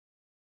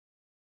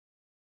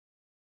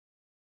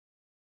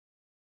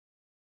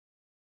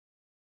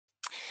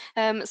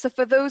So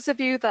for those of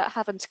you that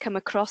haven't come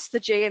across the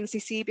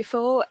JNCC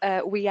before,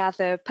 we are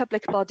the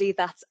public body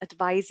that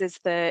advises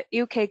the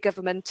UK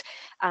government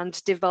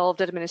and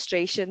devolved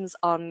administrations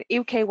on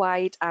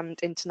UK-wide and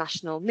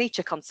international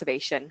nature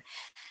conservation.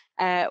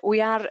 We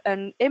are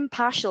an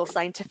impartial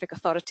scientific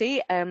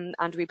authority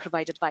and we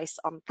provide advice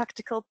on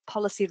practical,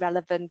 policy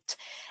relevant,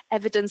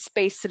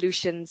 evidence-based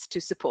solutions to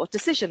support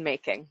decision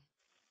making.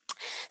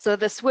 So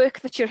this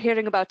work that you're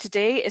hearing about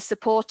today is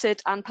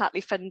supported and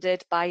partly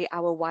funded by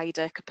our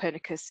wider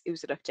Copernicus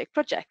User Uptake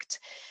project.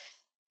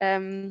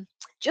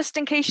 Just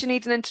in case you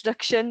need an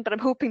introduction, but I'm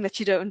hoping that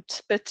you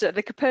don't, but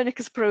the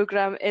Copernicus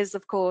programme is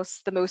of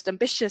course the most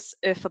ambitious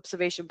Earth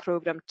observation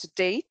programme to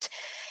date.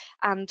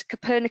 And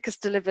Copernicus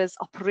delivers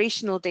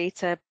operational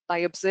data by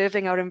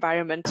observing our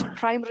environment,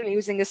 primarily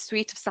using a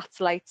suite of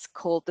satellites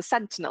called the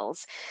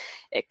Sentinels.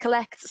 It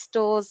collects,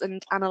 stores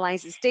and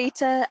analyzes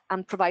data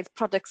and provides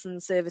products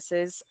and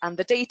services, and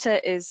the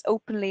data is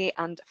openly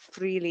and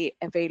freely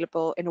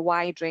available in a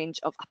wide range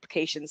of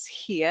applications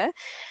here.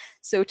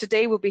 So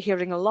today we'll be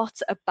hearing a lot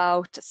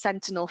about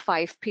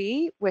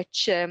Sentinel-5P,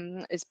 which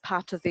is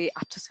part of the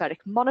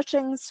atmospheric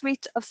monitoring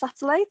suite of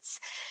satellites.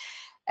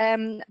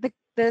 The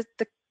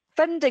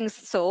funding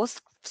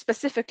source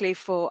specifically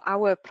for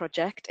our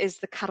project is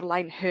the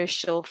Caroline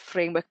Herschel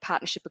Framework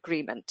Partnership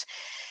Agreement.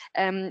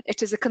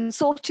 It is a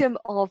consortium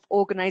of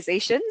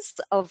organisations,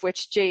 of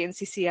which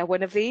JNCC are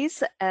one of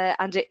these,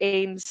 and it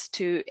aims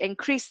to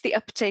increase the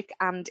uptake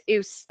and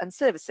use and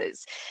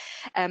services.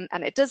 And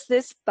it does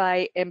this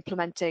by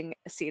implementing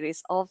a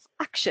series of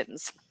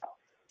actions.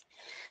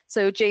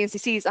 So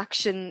JNCC's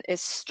action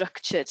is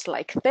structured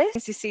like this.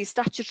 JNCC's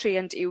statutory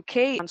and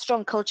UK and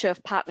strong culture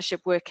of partnership,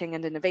 working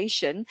and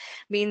innovation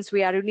means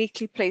we are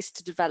uniquely placed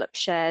to develop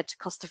shared,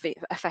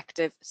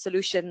 cost-effective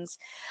solutions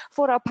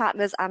for our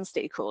partners and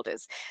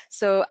stakeholders.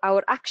 So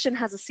our action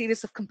has a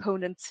series of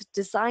components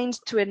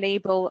designed to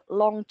enable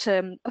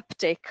long-term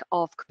uptake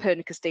of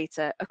Copernicus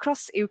data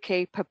across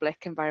UK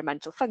public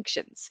environmental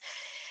functions.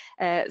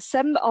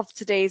 Some of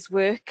today's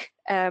work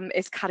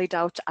is carried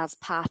out as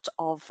part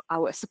of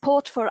our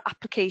support for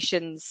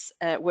applications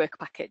work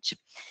package.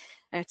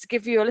 To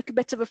give you a little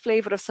bit of a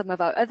flavour of some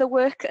of our other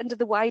work under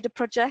the wider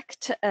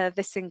project,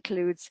 this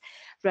includes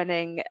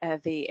running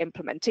the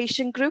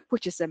implementation group,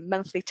 which is a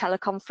monthly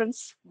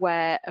teleconference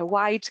where a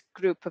wide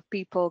group of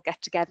people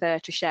get together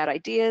to share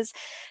ideas,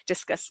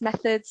 discuss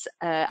methods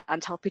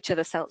and help each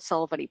other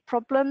solve any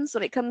problems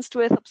when it comes to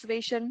Earth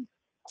observation.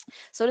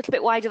 So a little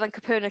bit wider than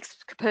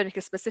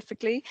Copernicus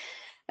specifically,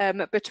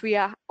 but we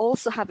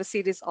also have a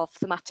series of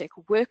thematic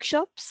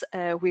workshops.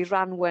 We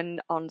ran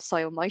one on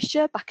soil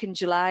moisture back in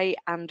July,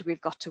 and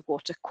we've got a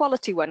water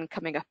quality one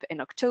coming up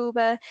in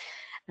October.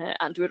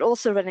 And we're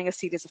also running a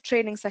series of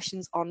training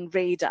sessions on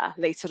radar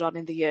later on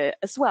in the year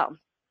as well.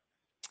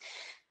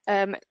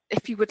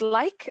 If you would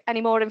like any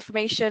more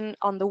information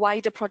on the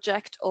wider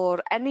project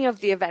or any of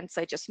the events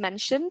I just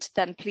mentioned,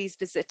 then please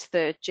visit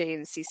the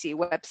JNCC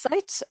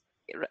website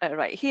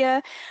right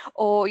here,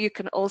 or you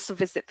can also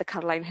visit the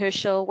Caroline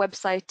Herschel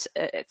website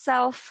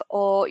itself,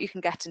 or you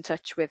can get in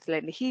touch with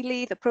Linda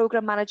Healy, the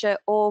program manager,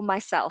 or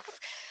myself.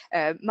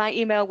 My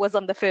email was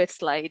on the first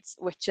slides,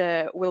 which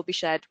will be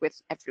shared with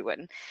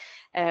everyone.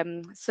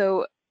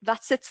 So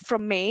that's it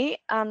from me,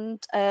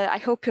 and I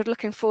hope you're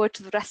looking forward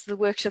to the rest of the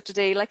workshop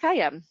today like I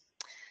am.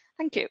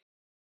 Thank you.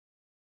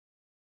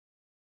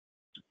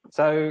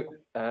 So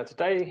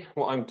today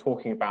what I'm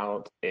talking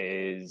about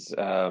is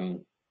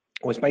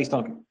was based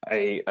on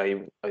a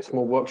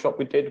small workshop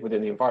we did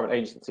within the Environment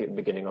Agency at the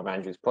beginning of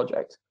Andrew's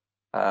project.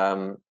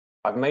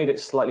 I've made it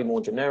slightly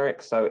more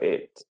generic, so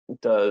it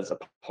does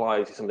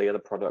apply to some of the other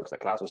products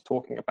that Klaus was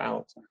talking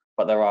about,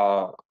 but there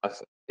are,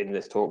 in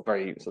this talk,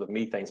 very sort of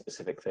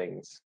methane-specific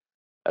things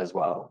as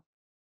well.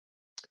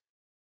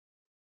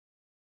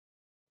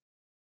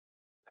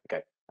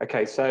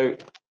 Okay, so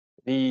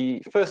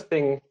the first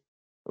thing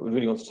we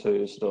really want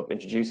to sort of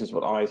introduce is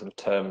what I sort of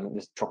term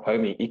this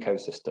Tropomi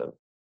ecosystem.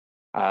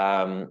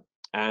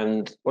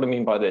 And what I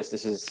mean by this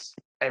is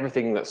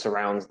everything that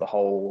surrounds the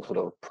whole sort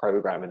of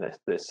program in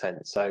this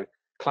sense. So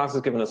Klaus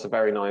has given us a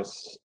very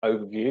nice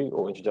overview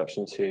or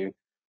introduction to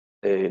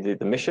the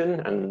mission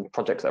and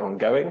projects that are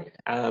ongoing.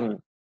 And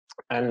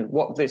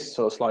what this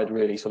sort of slide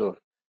really sort of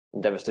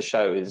endeavors to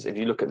show is, if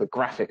you look at the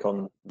graphic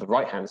on the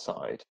right-hand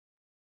side,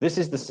 this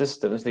is the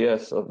system, the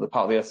Earth, or the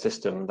part of the Earth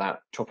system that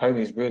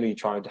Tropomi is really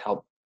trying to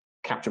help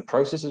capture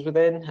processes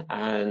within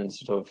and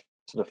sort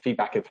of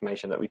feedback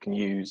information that we can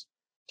use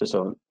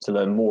to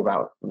learn more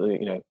about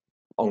the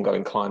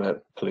ongoing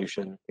climate,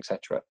 pollution,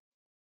 etc.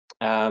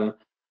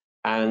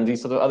 And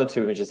these sort of other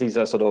two images, these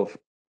are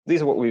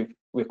what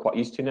we're quite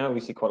used to now. We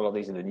see quite a lot of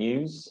these in the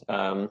news.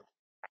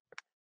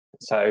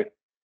 So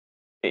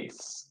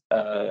it's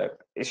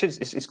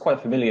quite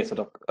a familiar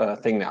sort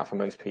of thing now for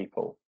most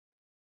people.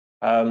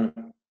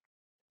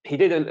 He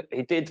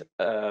did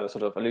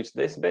sort of allude to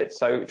this a bit.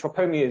 So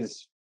Tropomi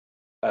is,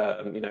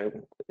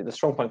 the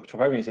strong point for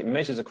Tropomi is it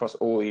measures across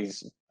all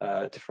these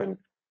different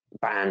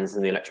bands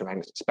in the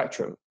electromagnetic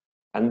spectrum,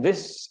 and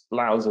this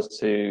allows us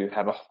to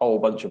have a whole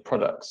bunch of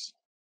products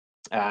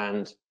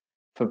And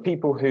for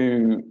people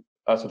who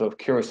are sort of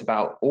curious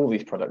about all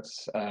these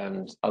products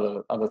and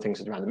other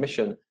things around the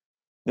mission,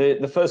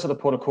 the first sort of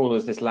port of call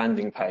is this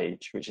landing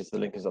page, which is the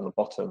link is on the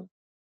bottom.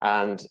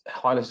 And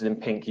highlighted in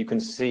pink, you can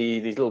see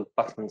these little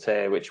buttons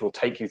here, which will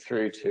take you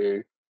through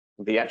to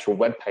the actual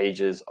web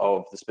pages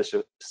of the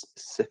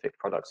specific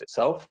products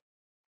itself.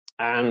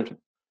 And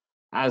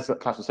as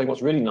Klaus was saying,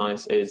 what's really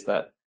nice is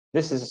that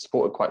this is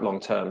supported quite long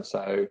term.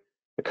 So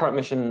the current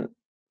mission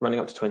running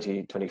up to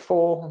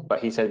 2024, but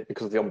he said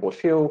because of the onboard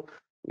fuel,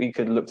 we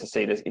could look to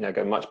see this,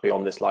 go much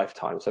beyond this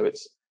lifetime. So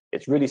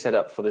it's really set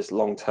up for this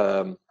long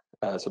term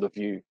sort of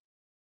view.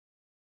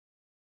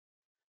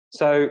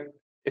 So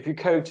if you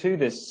go to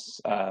this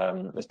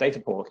this data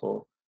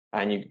portal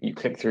and you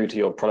click through to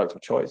your product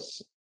of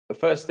choice, the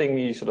first thing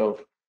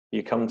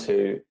you come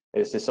to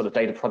is this sort of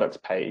data products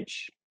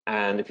page.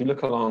 And if you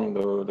look along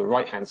the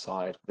right hand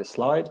side of this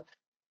slide,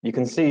 you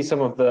can see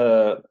some of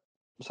the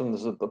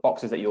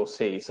boxes that you'll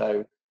see.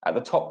 So at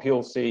the top,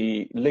 you'll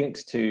see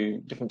links to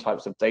different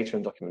types of data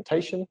and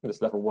documentation. There's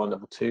level 1,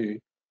 level 2,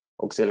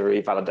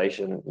 auxiliary,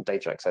 validation,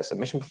 data access, and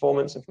mission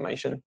performance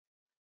information.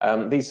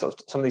 Some of these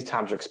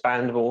tabs are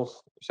expandable,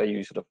 so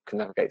you sort of can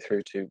navigate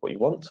through to what you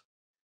want.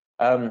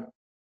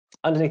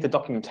 Underneath the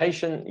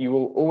documentation, you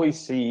will always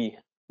see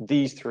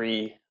these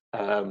 3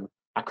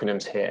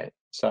 acronyms here.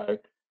 So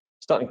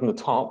starting from the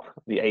top,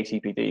 the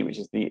ATPD, which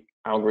is the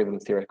Algorithm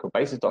Theoretical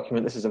Basis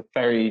document. This is a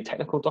very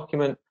technical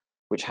document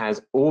which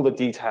has all the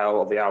detail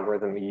of the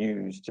algorithm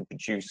used to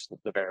produce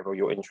the variable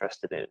you're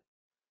interested in.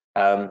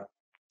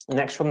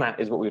 Next from that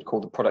is what we would call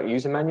the product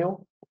user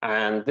manual,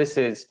 and this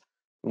is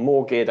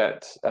more geared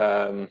at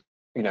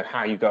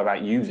how you go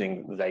about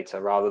using the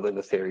data rather than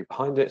the theory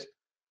behind it.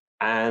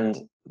 And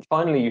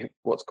finally,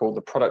 what's called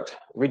the product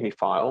README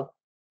file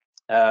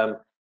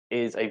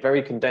is a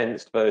very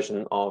condensed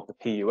version of the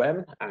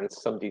PUM and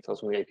some details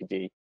from the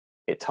APD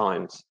at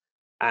times.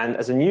 And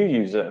as a new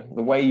user,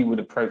 the way you would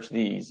approach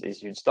these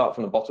is you'd start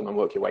from the bottom and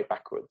work your way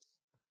backwards.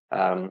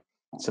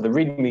 So the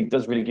README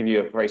does really give you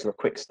a very sort of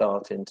quick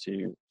start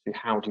into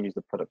how to use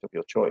the product of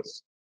your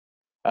choice.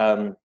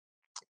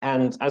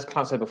 And as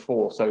Klaus said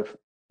before, so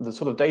the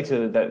sort of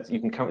data that you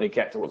can currently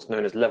get to what's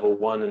known as level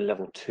 1 and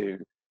level 2.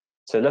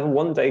 So level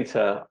 1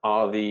 data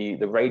are the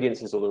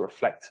radiances or the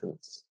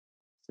reflectance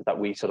that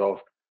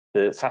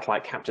the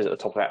satellite captures at the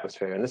top of the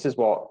atmosphere. And this is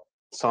what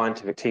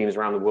scientific teams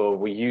around the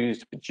world will use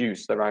to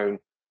produce their own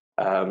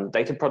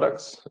data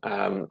products,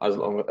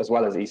 as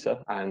well as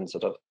ESA and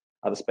sort of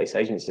other space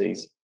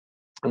agencies.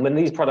 And when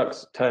these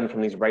products turn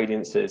from these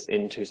radiances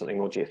into something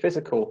more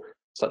geophysical,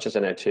 such as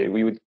NO2,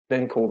 we would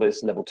then call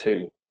this level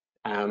 2.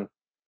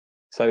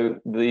 So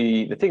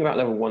the thing about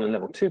level 1 and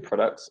level 2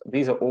 products,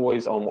 these are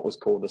always on what was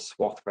called the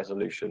swath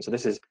resolution. So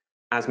this is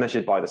as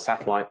measured by the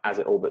satellite as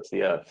it orbits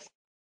the Earth.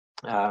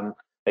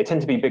 They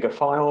tend to be bigger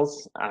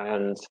files,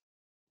 and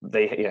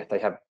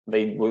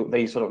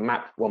they sort of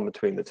map one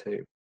between the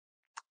two.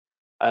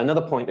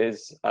 Another point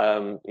is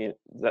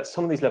that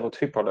some of these level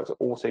 2 products are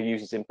also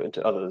used as input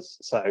into others.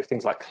 So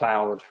things like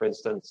cloud, for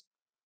instance,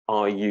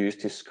 are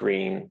used to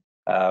screen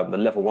the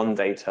level 1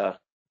 data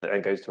that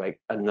then goes to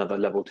another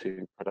level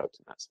 2 product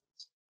in that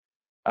sense.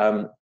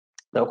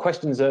 There were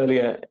questions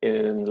earlier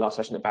in the last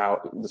session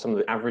about some of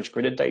the average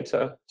gridded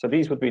data. So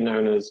these would be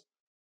known as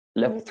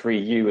level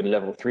 3U and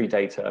level 3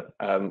 data,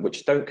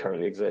 which don't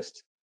currently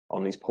exist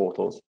on these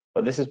portals.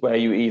 But this is where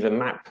you either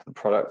map the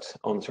product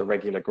onto a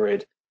regular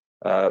grid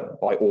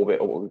by orbit,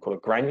 or what we call a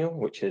granule,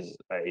 which is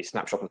a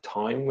snapshot of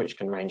time, which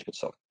can range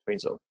between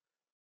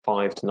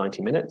 5 to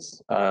 90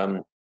 minutes.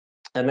 And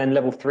then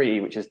level 3,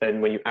 which is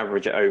then when you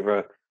average it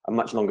over a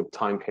much longer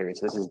time period.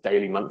 So this is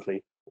daily,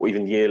 monthly, or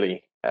even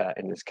yearly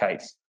in this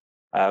case.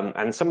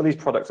 And some of these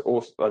products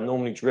also are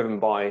normally driven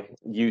by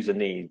user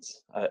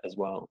needs as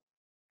well.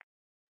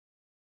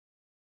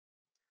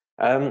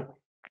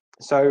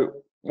 So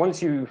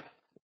once you've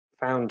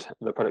found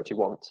the product you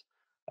want,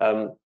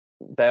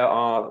 there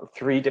are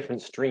 3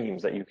 different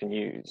streams that you can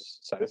use.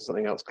 So this is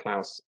something else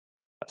Klaus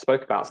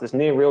spoke about. So this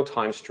near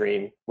real-time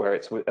stream, where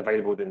it's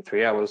available within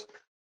 3 hours,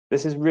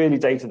 this is really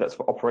data that's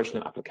for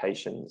operational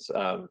applications.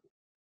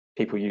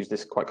 People use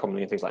this quite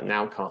commonly in things like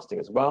nowcasting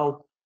as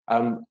well.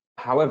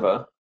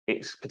 However,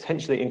 it's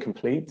potentially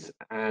incomplete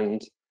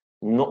and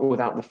not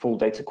without the full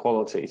data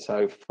quality.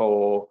 So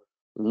for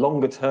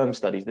longer term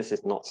studies, this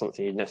is not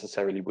something you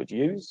necessarily would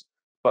use.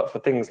 But for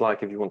things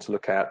like if you want to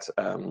look at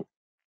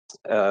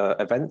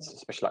events,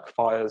 especially like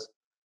fires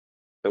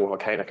or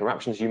volcanic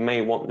eruptions, you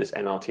may want this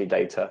NRT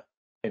data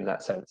in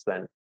that sense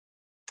then.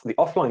 The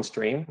offline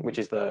stream, which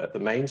is the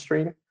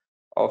mainstream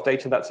of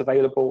data that's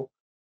available.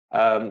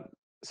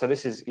 So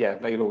this is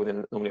available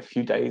within normally a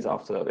few days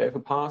after the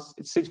overpass.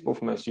 It's suitable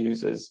for most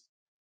users,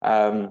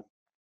 and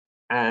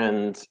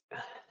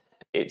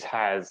it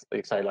has,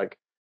 it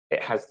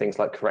has things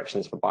like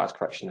corrections for bias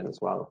correction in as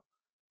well.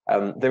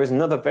 There is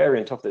another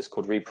variant of this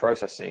called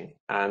reprocessing,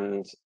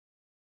 and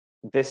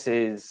this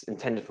is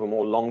intended for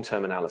more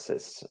long-term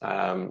analysis,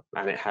 and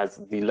it has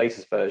the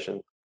latest version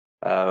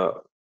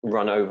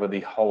run over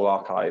the whole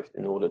archive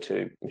in order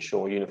to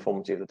ensure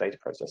uniformity of the data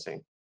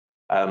processing.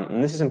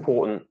 And this is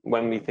important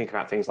when we think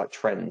about things like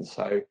trends.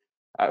 So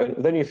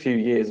with only a few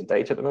years of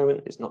data at the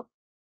moment, it's not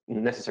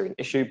necessarily an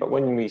issue, but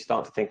when we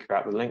start to think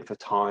about the length of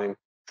time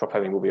drop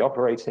homing will be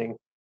operating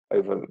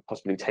over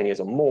possibly 10 years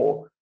or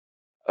more,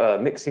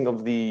 mixing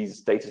of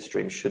these data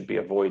streams should be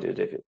avoided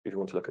if you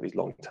want to look at these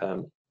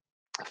long-term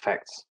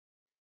effects.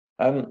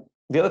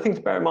 The other thing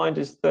to bear in mind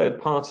is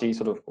third-party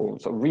sort of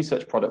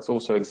research products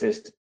also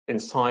exist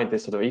inside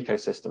this sort of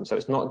ecosystem. So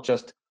it's not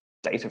just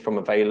data from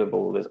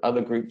available. There's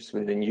other groups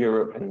within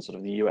Europe and sort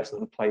of the US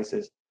and other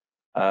places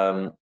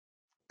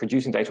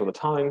producing data all the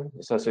time.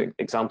 So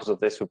examples of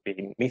this would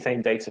be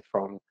methane data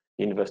from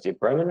the University of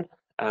Bremen,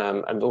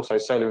 and also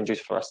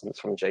solar-induced fluorescence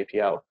from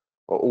JPL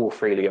are all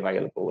freely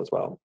available as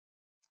well.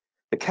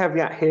 The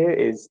caveat here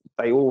is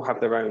they all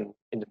have their own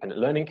independent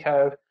learning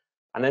curve,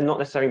 and they're not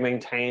necessarily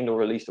maintained or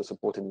released or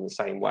supported in the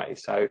same way.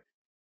 So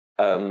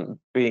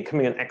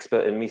becoming an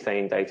expert in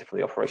methane data for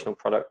the operational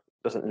product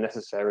doesn't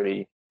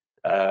necessarily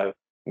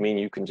mean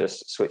you can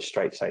just switch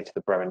straight, say, to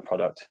the Bremen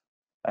product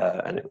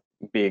and it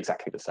be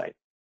exactly the same.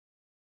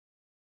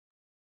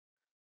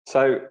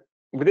 So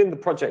within the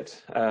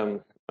project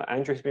that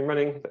Andrew's been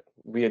running,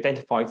 we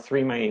identified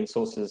 3 main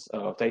sources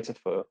of data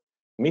for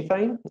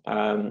methane,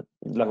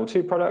 level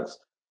 2 products.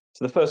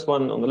 So the first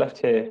one on the left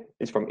here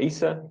is from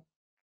ESA,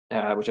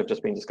 which I've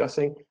just been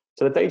discussing.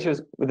 So the data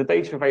is, with the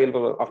data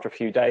available after a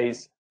few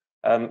days,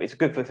 it's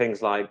good for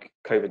things like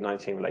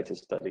COVID-19 related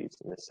studies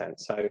in this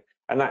sense. So,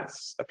 and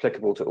that's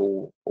applicable to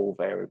all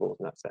variables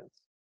in that sense.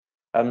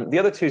 The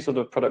other 2 sort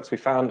of products we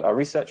found are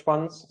research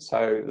ones.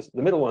 So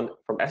the middle one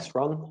from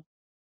SRUN,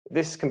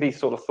 this can be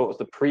sort of thought as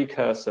the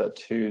precursor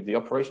to the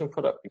operational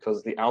product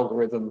because the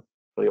algorithm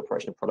for the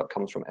operational product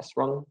comes from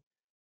SRUN.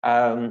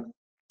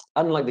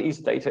 Unlike the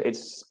ESA data,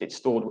 it's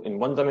stored in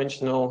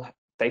one-dimensional,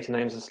 data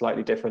names are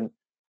slightly different,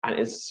 and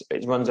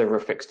it runs over a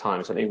fixed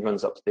time, so it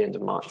runs up to the end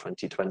of March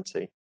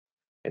 2020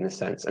 in a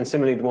sense. And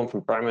similarly, the one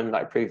from Bremen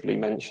that I previously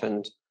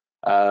mentioned,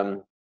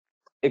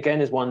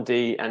 again is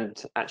 1D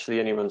and actually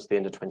only runs to the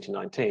end of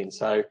 2019.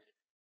 So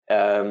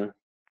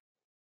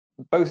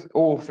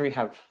all 3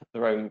 have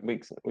their own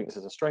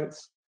weaknesses and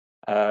strengths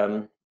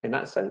in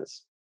that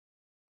sense.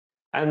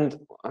 And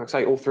I would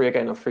say all 3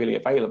 again are freely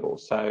available.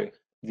 So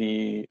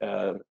the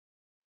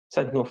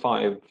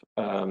Sentinel-5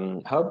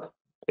 hub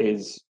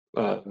is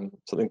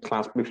something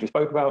Klaus briefly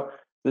spoke about.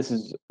 This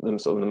is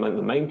sort of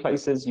the main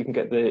places you can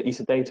get the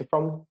ESA data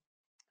from.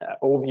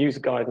 All the user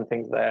guides and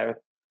things there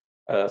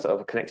sort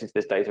of connected to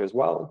this data as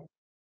well.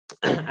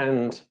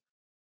 And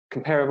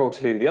comparable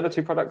to the other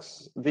 2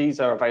 products, these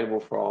are available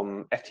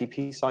from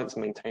FTP sites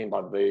maintained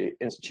by the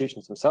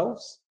institutions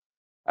themselves.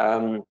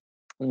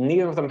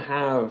 Neither of them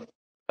have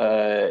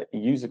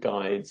user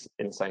guides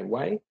in the same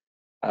way.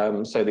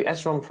 So the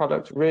SRUN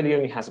product really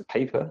only has a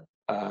paper,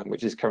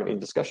 which is currently in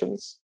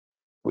discussions,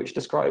 which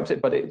describes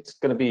it, but it's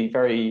going to be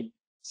very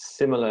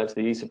similar to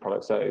the ESA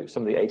product. So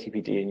some of the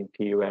ATPD and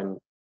PUM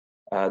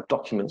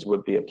documents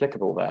would be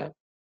applicable there.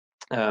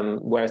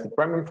 Whereas the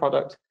Bremen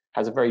product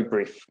has a very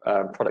brief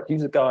product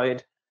user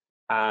guide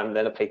and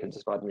then a paper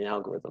describing the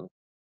algorithm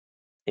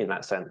in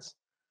that sense.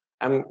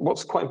 And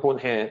what's quite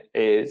important here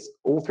is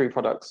all 3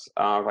 products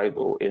are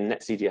available in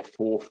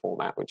NetCDF4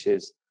 format, which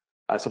is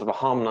sort of a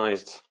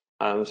harmonized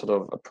sort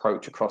of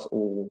approach across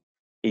all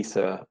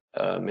ESA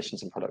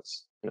missions and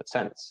products in that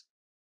sense.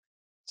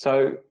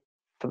 So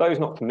for those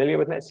not familiar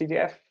with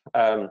NetCDF,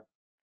 I'll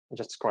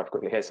just describe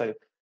quickly here. So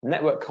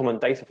Network Common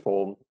Data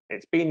Form,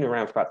 it's been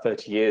around for about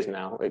 30 years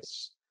now.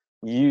 It's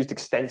used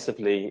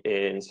extensively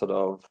in sort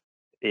of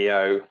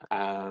EO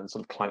and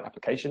sort of client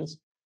applications.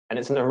 And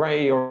it's an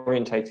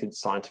array-orientated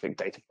scientific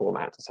data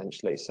format,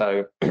 essentially.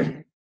 So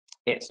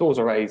it stores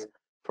arrays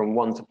from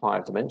 1 to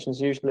 5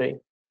 dimensions, usually.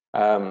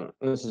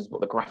 This is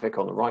what the graphic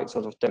on the right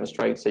sort of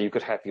demonstrates. So you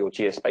could have your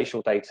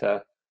geospatial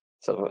data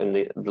sort of in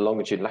the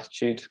longitude,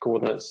 latitude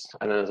coordinates,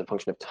 and then as a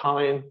function of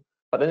time.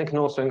 But then it can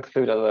also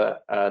include other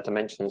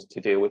dimensions to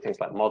deal with things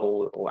like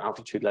model or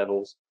altitude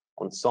levels,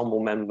 ensemble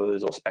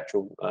members, or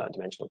spectral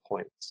dimensional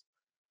points.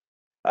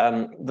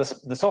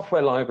 The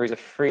software libraries are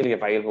freely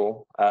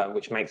available,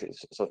 which makes it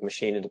sort of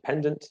machine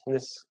independent in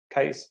this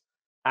case,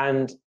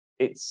 and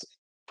its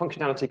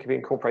functionality can be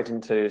incorporated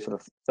into sort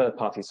of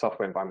third-party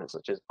software environments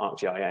such as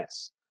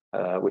ArcGIS,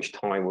 which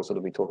Ty will sort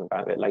of be talking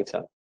about a bit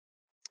later.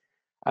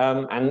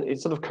 And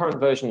its sort of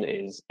current version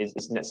is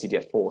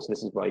NetCDF4, so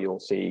this is where you'll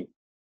see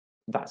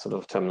that sort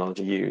of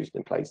terminology used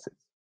in places.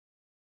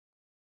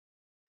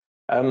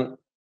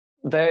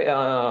 There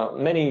are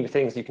many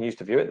things you can use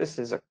to view it. This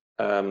is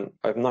a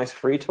nice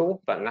free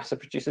tool that NASA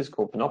produces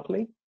called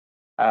Panoply,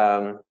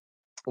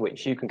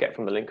 which you can get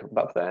from the link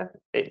above there.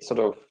 It's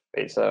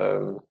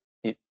a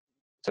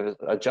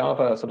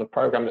Java sort of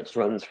program that just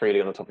runs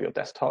freely on the top of your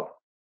desktop,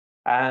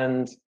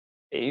 and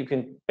you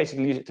can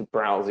basically use it to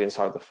browse the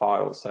inside of the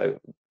file. So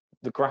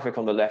the graphic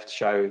on the left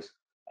shows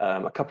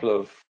a couple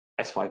of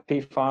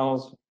S5P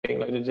files being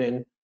loaded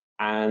in,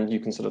 and you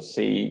can sort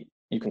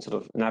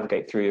of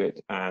navigate through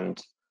it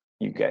and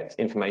you get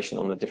information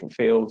on the different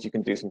fields. You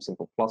can do some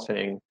simple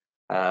plotting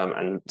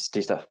and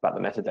do stuff about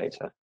the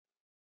metadata.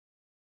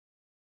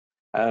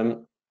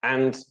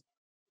 And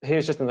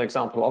here's just an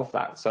example of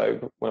that.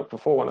 So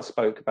before, when I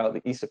spoke about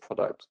the ESA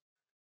product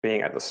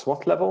being at the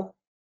swath level,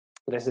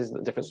 this is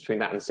the difference between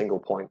that and single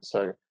point.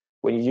 So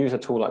when you use a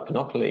tool like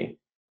Panoply,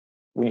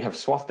 when you have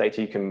swath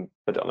data, you can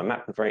put it on a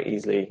map very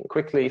easily and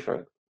quickly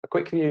for a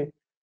quick view,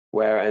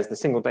 whereas the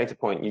single data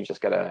point, you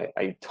just get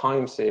a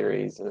time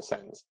series in a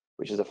sense,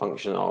 which is a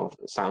function of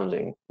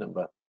sounding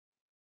number.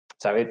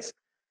 So it's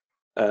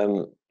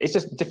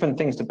just different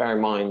things to bear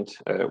in mind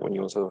when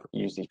you sort of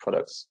use these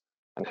products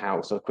and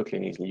how sort of quickly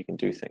and easily you can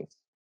do things.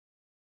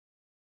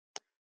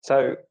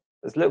 So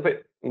there's a little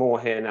bit more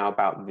here now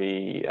about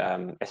the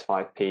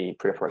S5P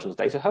Pre-Operations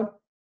Data Hub.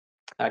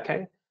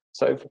 Okay,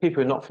 so for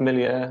people who are not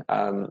familiar,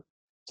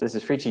 so this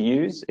is free to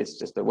use. It's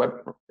just a web,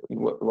 it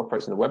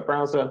operates in the web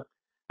browser.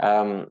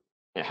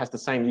 It has the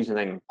same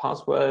username and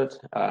password.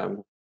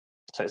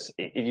 So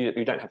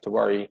you don't have to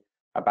worry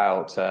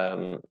about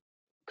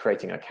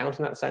creating an account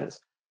in that sense.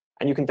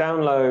 And you can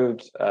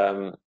download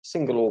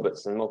single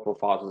orbits and multiple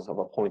files of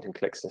a point and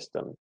click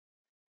system.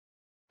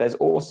 There's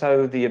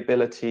also the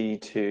ability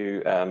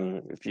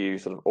to view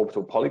sort of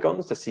orbital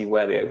polygons to see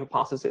where the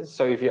overpasses is.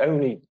 So if you're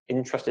only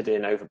interested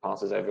in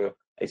overpasses over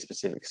a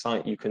specific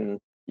site, you can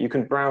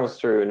browse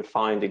through and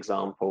find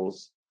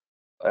examples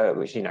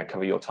which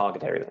cover your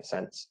target area in that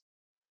sense.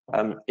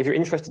 If you're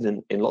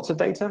interested in lots of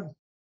data,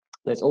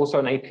 there's also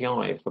an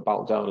API for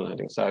bulk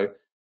downloading. So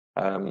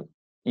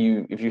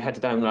if you had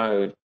to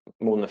download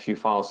more than a few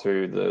files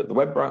through the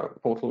web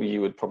portal,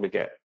 you would probably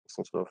get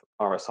some sort of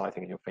RSI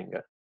thing in your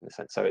finger in a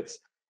sense. So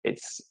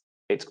it's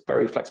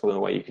very flexible in the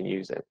way you can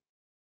use it.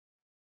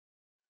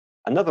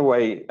 Another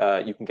way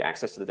you can get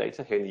access to the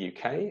data here in the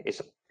UK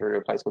is through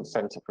a place called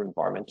Centre for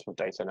Environmental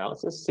Data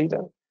Analysis,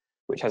 CEDA,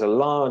 which has a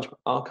large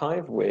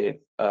archive with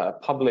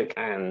public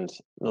and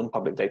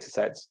non-public data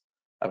sets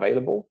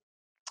available.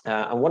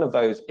 And one of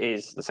those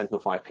is the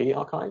Sentinel-5P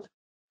archive,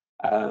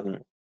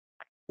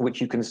 which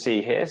you can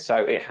see here. So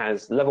it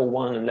has level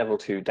 1 and level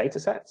 2 data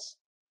sets.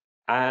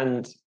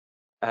 And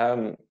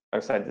like I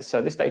said,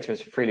 so this data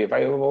is freely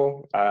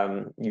available.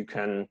 You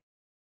can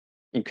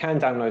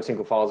download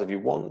single files if you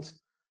want.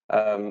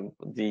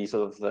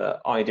 The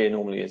idea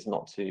normally is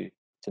not to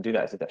do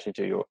that, is to actually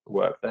do your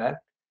work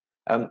there.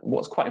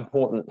 What's quite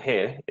important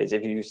here is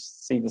if you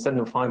see the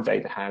Sentinel-5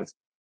 data has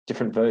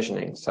different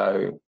versioning.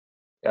 So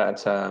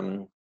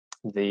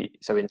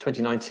in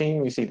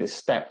 2019, we see this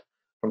step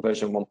from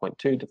version 1.2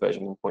 to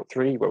version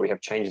 1.3, where we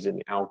have changes in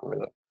the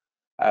algorithm.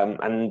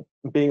 And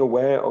being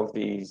aware of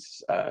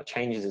these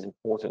changes is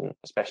important,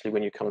 especially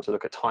when you come to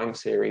look at time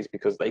series,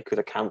 because they could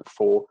account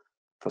for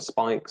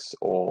spikes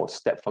or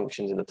step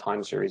functions in the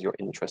time series you're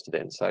interested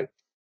in. So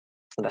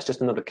that's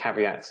just another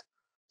caveat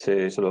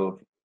to sort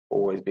of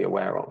always be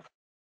aware of.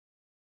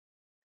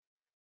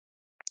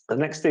 The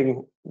next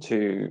thing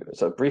to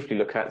sort of briefly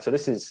look at, so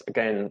this is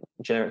again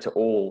generic to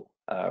all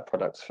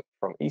products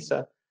from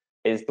ESA,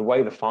 is the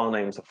way the file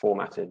names are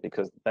formatted,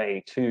 because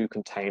they too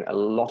contain a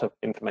lot of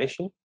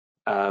information.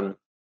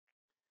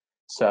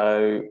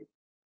 So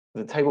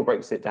the table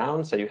breaks it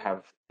down. So you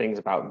have things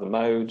about the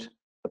mode,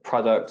 the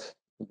product,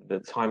 the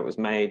time it was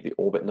made, the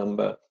orbit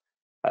number,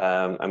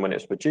 and when it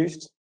was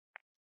produced.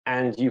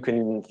 And you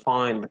can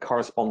find the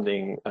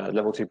corresponding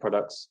level 2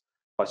 products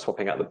by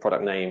swapping out the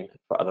product name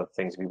for other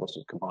things if you want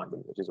to combine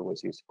them, which is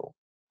always useful.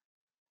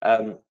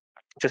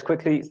 Just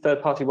quickly,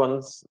 third-party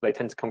ones, they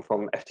tend to come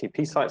from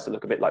FTP sites that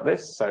look a bit like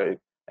this. So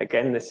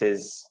again, this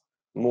is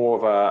more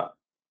of a,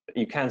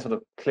 you can sort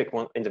of click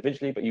one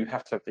individually, but you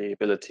have to have the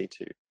ability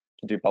to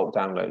do bulk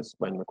downloads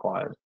when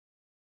required.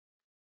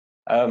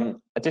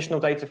 Additional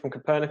data from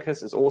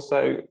Copernicus is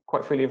also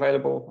quite freely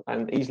available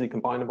and easily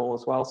combinable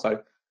as well. So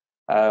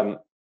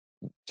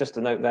just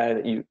to note there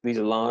that these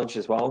are large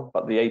as well,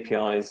 but the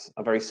APIs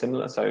are very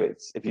similar. So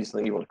if you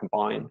something you want to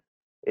combine,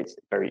 it's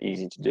very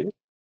easy to do.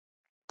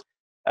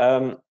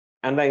 And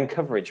then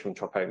coverage from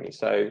Tropomi.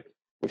 So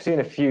we've seen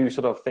a few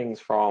sort of things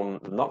from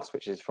the NOx,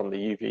 which is from the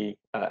UV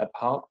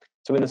part.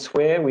 So in the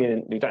sphere,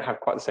 we don't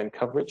have quite the same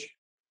coverage.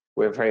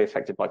 We're very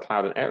affected by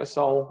cloud and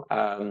aerosol.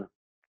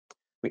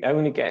 We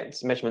only get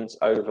measurements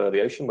over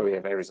the ocean where we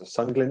have areas of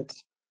sun glint,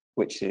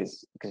 which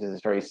is because of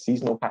this very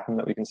seasonal pattern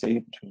that we can see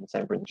between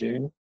December and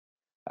June.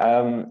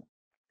 And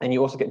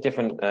you also get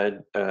different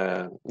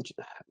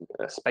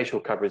spatial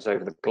coverage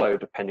over the globe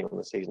depending on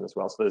the season as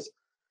well. So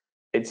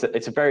it's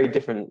a very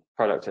different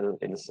product in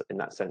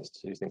that sense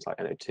to things like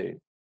NO2.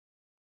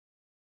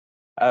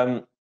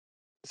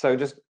 So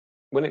just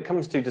when it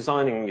comes to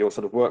designing your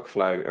sort of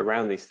workflow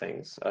around these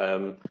things,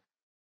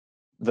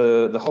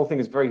 the whole thing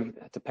is very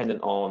dependent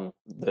on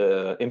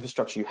the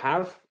infrastructure you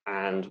have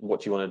and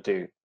what you want to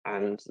do.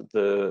 And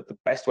the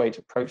best way to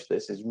approach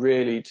this is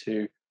really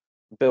to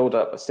build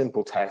up a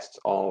simple test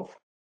of,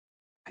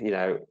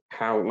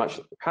 how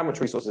much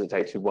resources it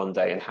takes you one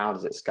day and how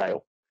does it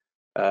scale.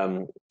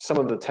 Some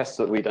of the tests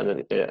that we've done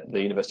at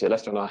the University of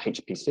Leicester on our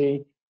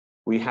HPC,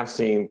 we have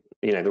seen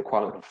the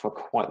requirement for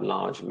quite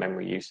large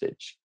memory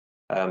usage.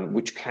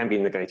 which can be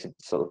negated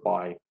sort of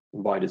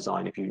by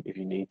design if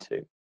you need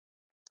to.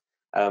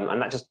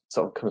 And that just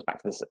sort of comes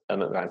back to this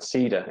around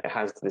CEDAR. It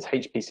has this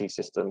HPC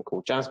system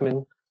called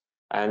Jasmine,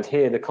 and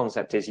here the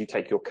concept is you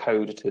take your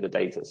code to the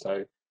data.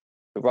 So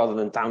rather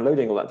than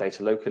downloading all that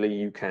data locally,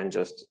 you can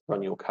just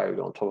run your code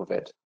on top of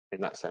it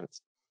in that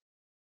sense.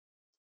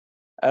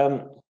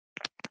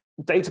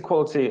 Data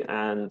quality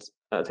and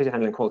data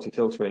handling, quality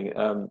filtering.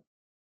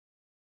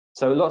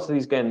 So lots of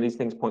these, again, these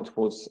things point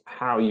towards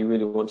how you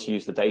really want to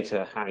use the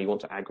data, how you want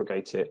to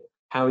aggregate it,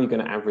 how are you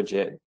going to average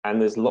it, and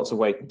there's lots of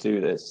ways to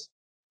do this.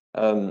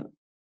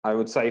 I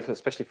would say,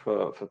 especially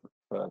for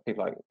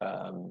people like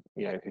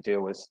who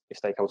deal with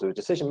stakeholders or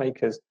decision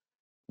makers,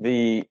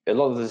 a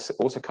lot of this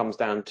also comes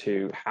down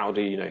to how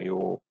do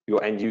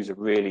your end user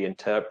really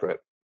interpret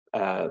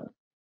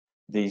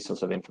these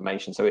sorts of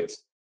information. So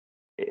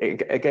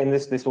again,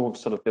 this all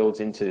sort of builds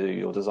into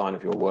your design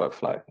of your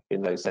workflow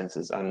in those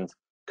senses, and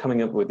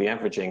coming up with the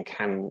averaging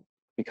can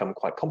become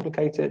quite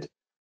complicated.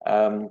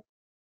 So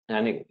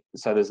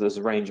there's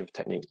a range of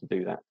techniques to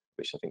do that,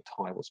 which I think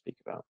Ty will speak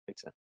about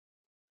later.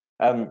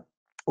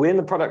 Within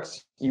the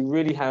products, you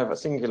really have a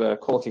singular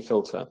quality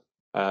filter,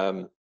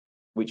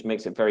 which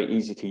makes it very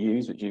easy to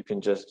use, which you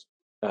can just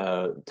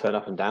turn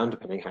up and down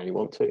depending how you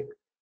want to.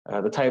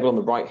 The table on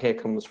the right here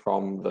comes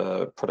from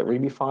the product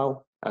README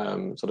file,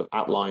 sort of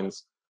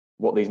outlines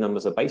what these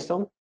numbers are based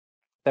on.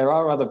 There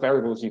are other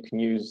variables you can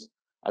use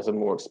as a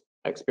more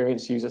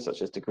experienced user,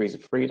 such as degrees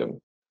of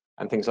freedom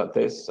and things like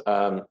this.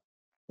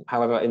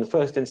 However, in the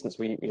first instance,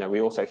 we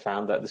also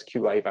found that this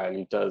QA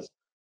value does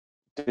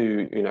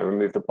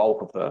remove the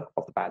bulk of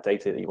the bad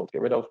data that you want to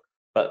get rid of,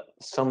 but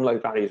some low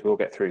values will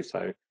get through,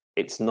 so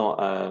it's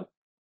not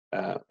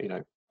a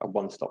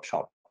one-stop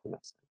shop in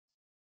that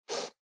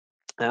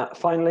sense.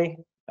 Finally,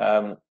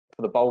 for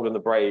the bold and the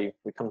brave,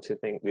 we come to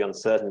think the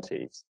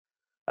uncertainties.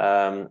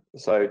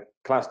 So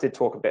Klaus did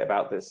talk a bit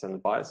about this and the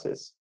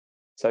biases.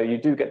 So you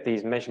do get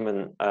these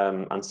measurement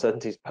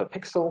uncertainties per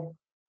pixel,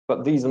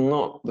 but these are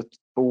not the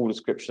full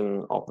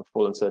description of the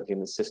full uncertainty in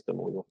the system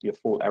or your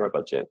full error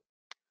budget.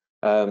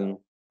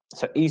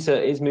 So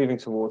ESA is moving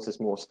towards this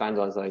more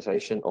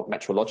standardization of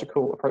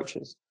metrological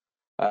approaches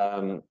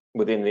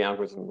within the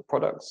algorithm of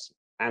products,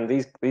 and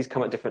these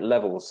come at different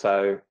levels.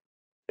 So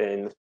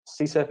in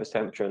sea surface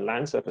temperature and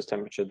land surface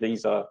temperature,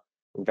 these are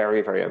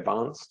very, very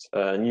advanced.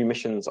 New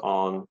missions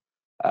on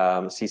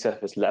sea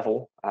surface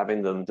level,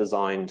 having them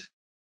designed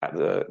at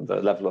the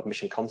level of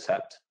mission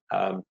concept,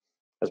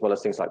 as well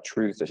as things like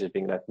truth, such as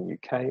being led in the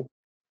UK.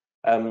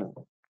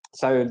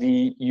 So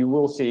you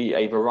will see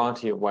a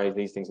variety of ways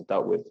these things are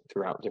dealt with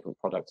throughout different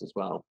products as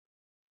well.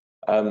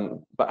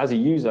 But as a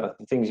user,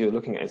 the things you're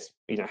looking at is,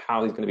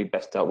 how is going to be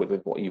best dealt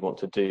with what you want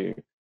to do,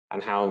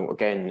 and how,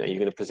 again, are you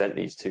going to present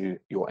these to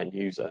your end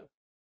user.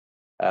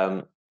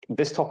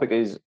 This topic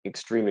is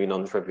extremely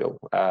non-trivial.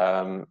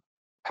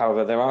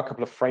 However, there are a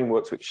couple of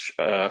frameworks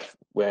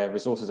where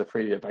resources are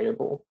freely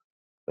available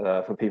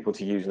for people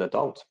to use and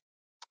adopt.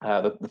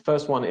 The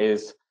first one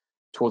is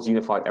towards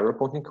unified error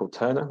reporting, called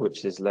Turner,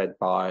 which is led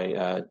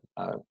by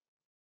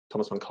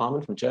Thomas von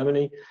Klarmann from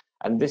Germany.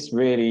 And this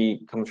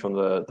really comes from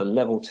the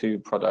level 2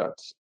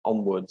 product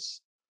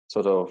onwards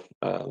sort of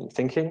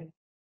thinking.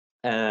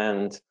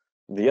 And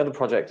the other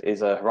project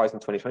is a Horizon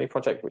 2020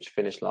 project, which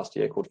finished last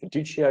year, called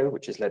Fiducio,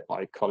 which is led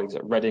by colleagues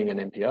at Reading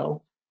and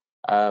NPL.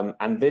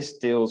 And this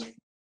deals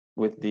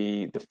with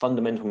the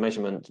fundamental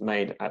measurement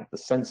made at the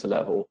sensor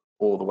level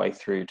all the way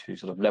through to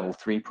sort of level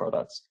 3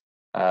 products.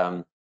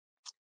 And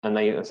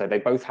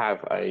they both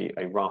have a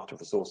raft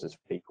of resources for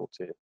people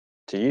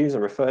to use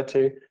and refer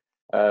to.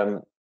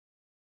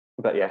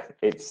 But yeah,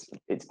 it's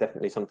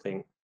definitely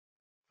something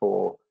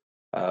for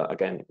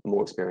again,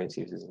 more experienced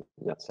users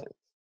in that sense.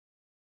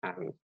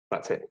 And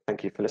that's it.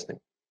 Thank you for listening.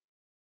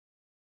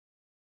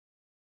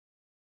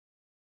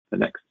 The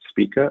next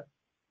speaker,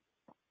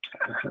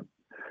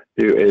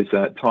 who is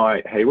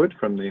Ty Hayward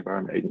from the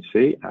Environment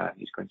Agency.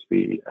 He's going to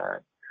be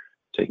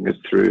taking us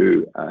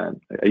through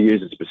a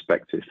user's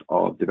perspective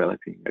of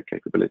developing a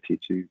capability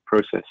to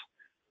process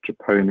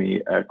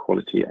tropomi, air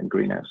quality, and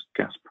greenhouse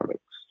gas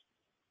products.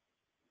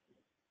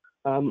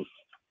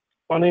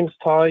 My name's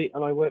Ty,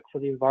 and I work for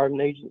the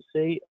Environment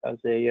Agency as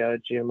a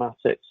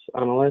geomatics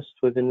analyst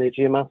within the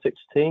geomatics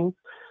team.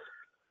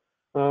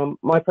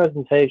 My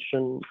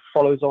presentation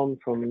follows on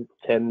from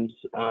Tim's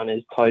and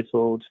is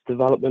titled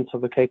Development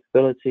of a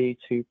Capability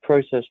to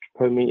Process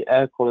Tropomi,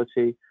 Air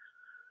Quality,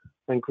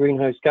 and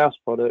Greenhouse Gas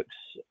Products,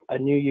 a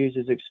New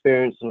User's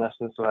Experience and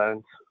Lessons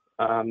Learned.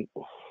 On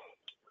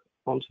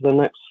to the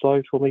next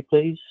slide for me,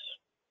 please.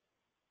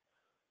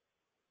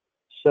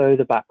 So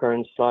the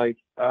background slide.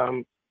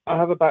 I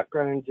have a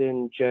background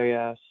in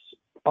GIS,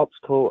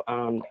 optical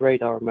and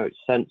radar remote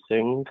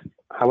sensing.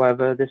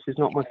 However, this is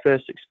not my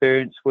first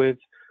experience with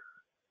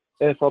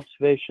Earth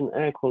observation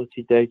air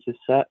quality data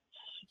sets.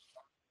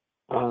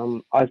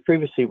 I've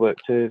previously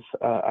worked with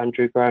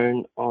Andrew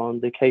Brown on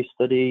the case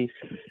study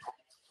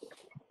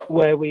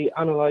where we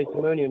analysed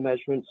ammonia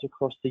measurements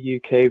across the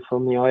UK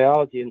from the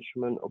IARDI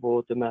instrument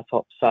aboard the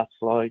METOP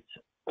satellite.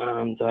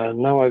 and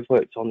now I've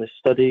worked on this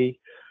study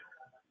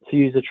to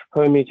use a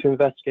tropomi to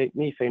investigate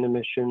methane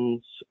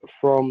emissions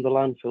from the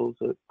landfills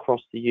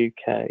across the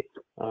UK.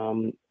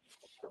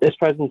 This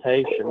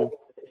presentation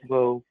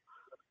will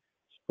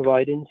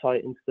provide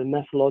insight into the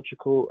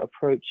methodological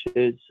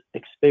approaches,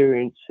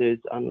 experiences,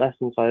 and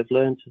lessons I have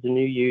learned as a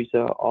new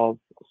user of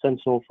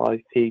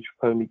Sentinel-5P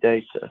tropomi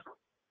data.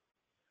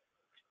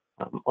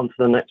 Onto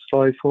the next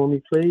slide for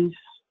me, please.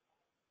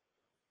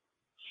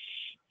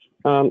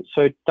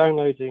 So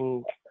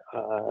downloading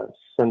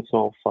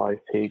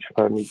Sentinel-5P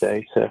tropomi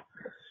data,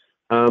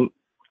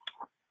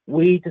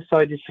 we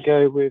decided to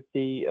go with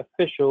the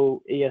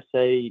official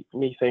ESA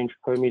methane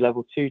tropomi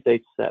level 2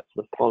 dataset for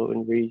the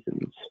following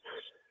reasons.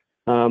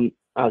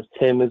 As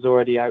Tim has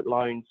already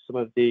outlined some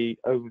of the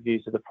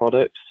overviews of the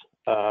products,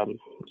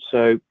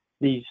 so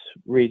these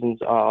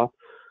reasons are: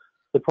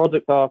 the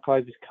product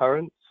archive is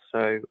current,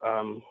 so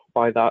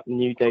by that,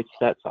 new data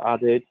sets are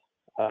added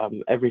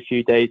every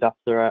few days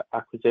after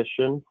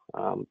acquisition.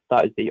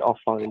 That is the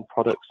offline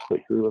products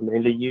which we were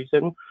mainly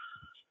using.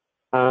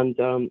 And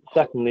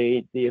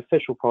secondly, the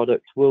official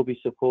product will be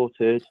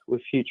supported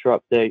with future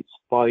updates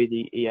by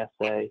the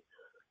ESA.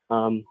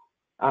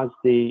 As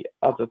the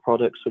other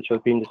products which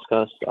have been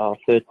discussed are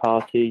third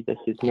party, this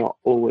is not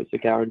always a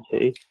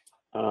guarantee.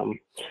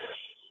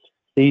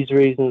 These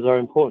reasons are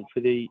important for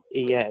the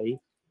EA,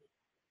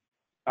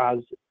 as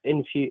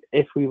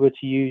if we were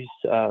to use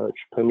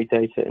tropomi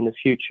data in the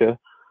future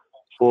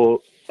for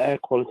air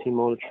quality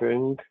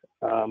monitoring,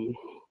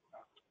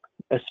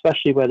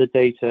 especially where the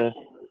data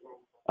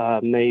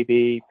may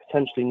be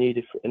potentially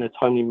needed in a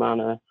timely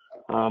manner,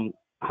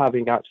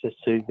 having access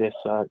to this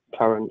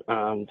current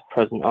and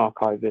present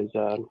archive is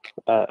an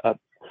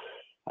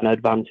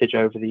advantage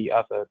over the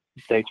other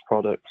data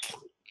products.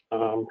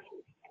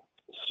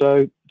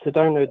 So to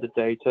download the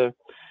data,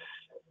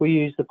 we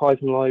use the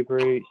Python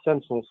library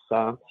Sentinel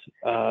Sat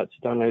to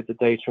download the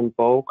data in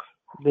bulk.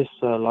 This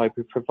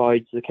library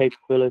provides the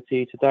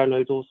capability to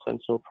download all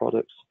Sentinel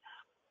products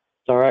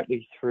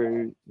directly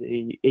through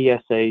the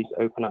ESA's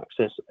open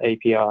access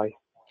API.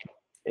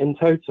 In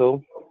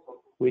total,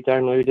 we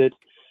downloaded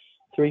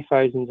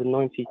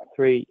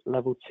 3,093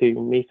 level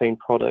 2 methane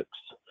products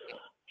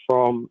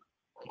from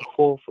the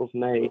 4th of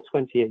May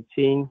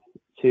 2018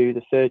 to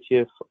the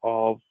 30th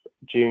of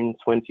June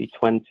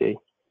 2020.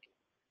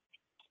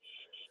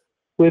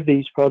 With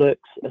these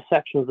products, a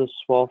section of the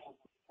swath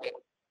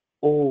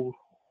all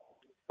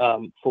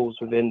falls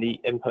within the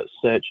input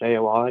search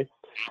AOI.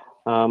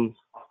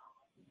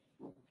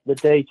 The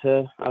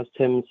data, as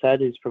Tim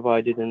said, is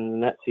provided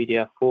in the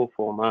netcdf4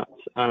 format,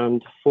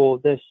 and for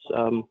this,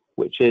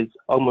 which is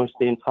almost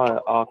the entire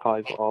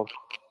archive of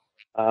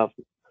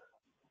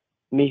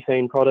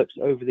methane products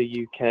over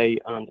the UK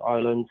and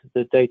Ireland,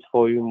 the data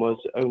volume was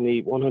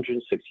only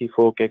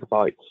 164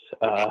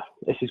 gigabytes.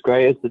 This is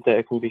great as the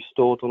data can be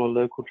stored on a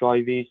local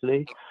drive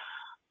easily,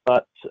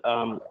 but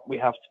we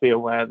have to be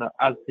aware that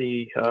as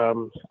the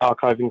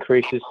archive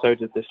increases, so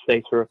does this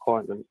data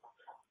requirement.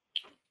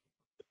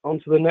 On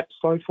to the next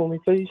slide for me,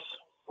 please.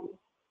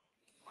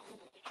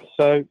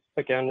 So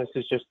again, this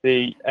is just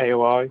the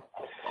AOI.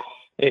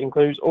 It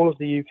includes all of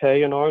the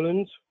UK and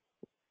Ireland.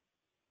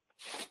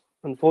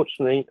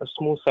 Unfortunately, a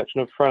small section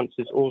of France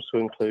is also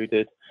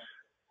included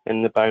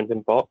in the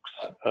bounding box.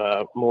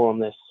 More on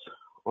this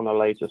on a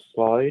later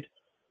slide.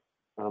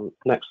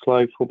 Next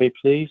slide for me,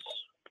 please.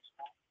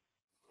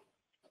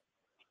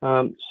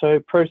 So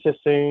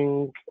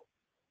processing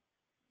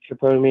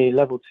tropomi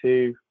level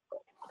 2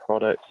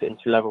 products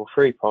into level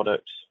 3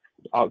 products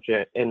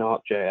in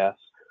ArcGIS.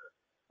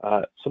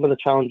 Some of the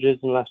challenges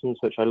and lessons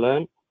which I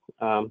learned.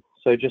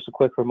 So just a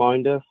quick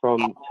reminder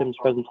from Tim's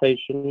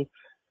presentation,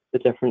 the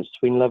difference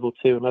between level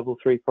 2 and level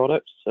 3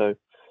 products. So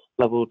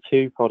level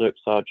 2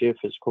 products are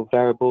geophysical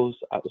variables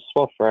at the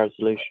swath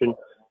resolution,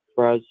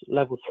 whereas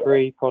level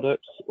 3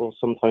 products, or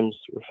sometimes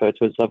referred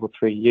to as level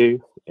 3U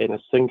in a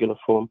singular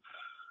form,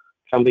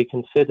 can be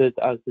considered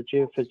as the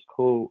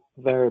geophysical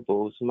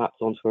variables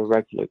mapped onto a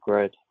regular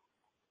grid.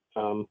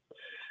 So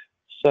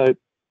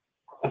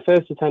I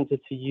first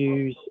attempted to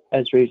use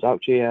Esri's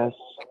ArcGIS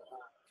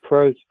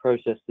Pro to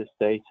process this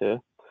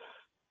data,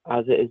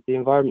 as it is the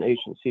Environment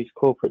Agency's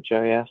corporate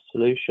GIS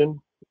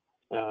solution.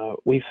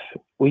 We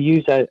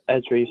use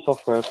Esri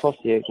software across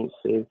the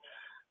agency,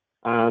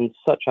 and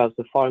such as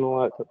the final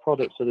output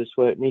products of this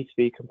work need to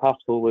be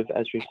compatible with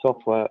Esri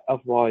software.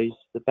 Otherwise,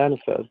 the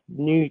benefit of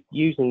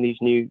using these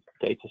new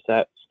data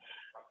sets,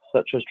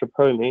 such as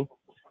tropomi,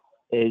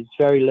 is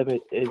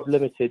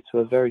limited to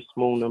a very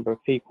small number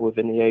of people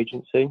within the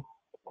agency.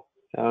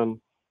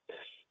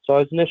 So I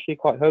was initially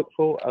quite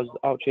hopeful, as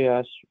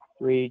ArcGIS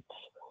reads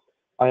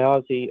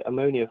IARSI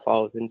ammonia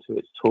files into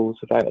its tools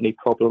without any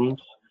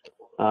problems.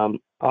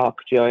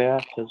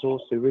 ArcGIS has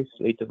also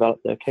recently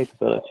developed their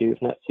capability with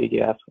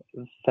NetCDF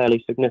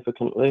fairly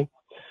significantly.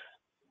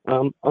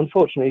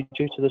 Unfortunately,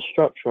 due to the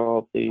structure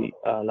of the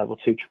level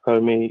 2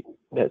 tropomi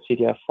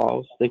NetCDF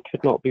files, they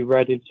could not be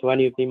read into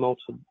any of the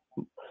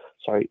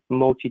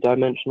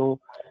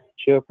multi-dimensional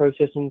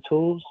geoprocessing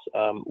tools.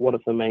 One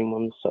of the main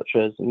ones, such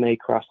as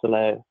make raster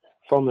layer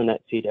from the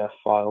netcdf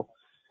file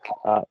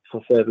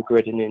for further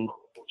gridding in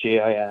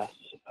GIS.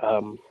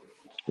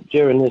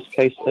 During this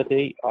case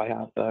study, I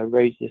have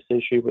raised this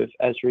issue with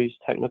Esri's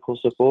technical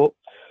support.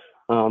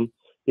 The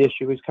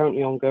issue is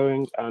currently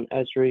ongoing, and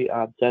Esri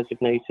have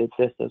designated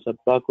this as a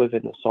bug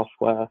within the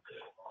software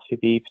to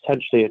be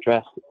potentially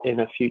addressed in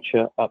a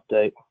future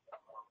update.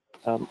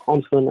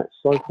 On to the next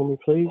slide for me,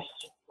 please.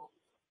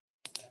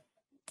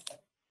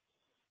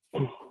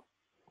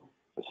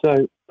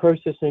 So,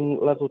 processing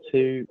level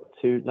 2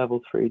 to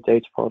level 3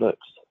 data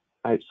products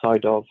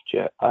outside of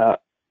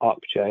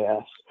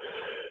ArcGIS.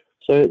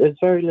 So there's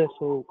very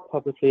little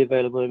publicly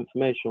available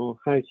information on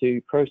how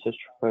to process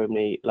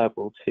Tropomi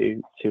level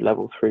 2 to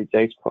level 3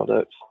 data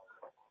products.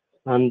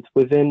 And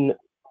within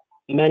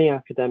many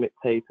academic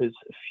papers,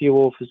 few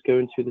authors go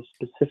into the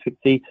specific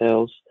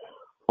details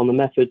on the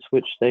methods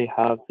which they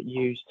have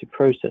used to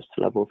process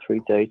to level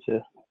 3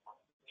 data.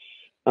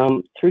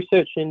 Through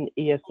searching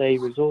ESA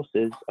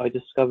resources, I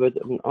discovered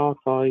an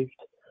archived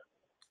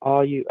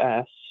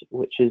RUS,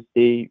 which is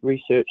the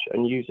Research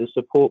and User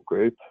Support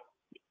Group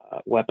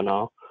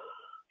webinar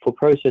for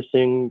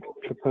processing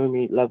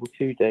Tropomi level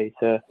 2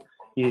 data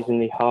using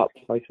the HARP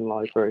Python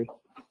library.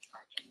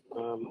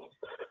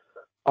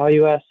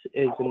 RUS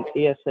is an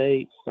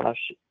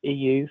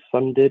ESA/EU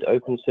funded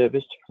open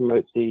service to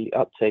promote the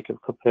uptake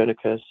of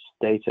Copernicus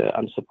data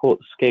and support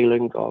the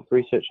scaling of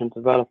research and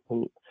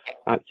development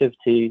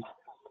activities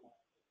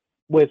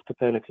with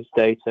Copernicus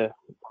data.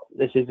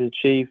 This is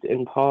achieved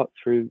in part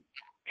through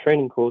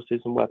training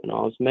courses and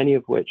webinars, many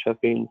of which have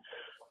been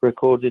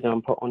recorded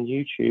and put on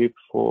YouTube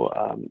for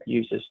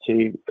users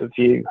to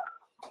view.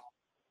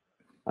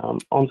 On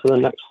to the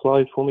next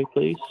slide for me,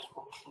 please.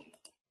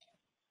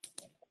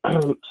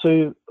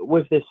 So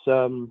with this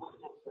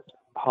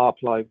HARP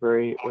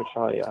library, which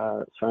I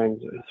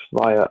found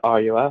via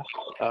RUS,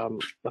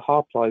 the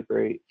HARP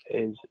library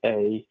is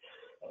a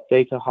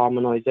data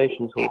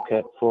harmonization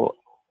toolkit for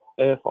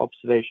Earth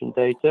observation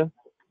data.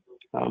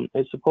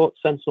 It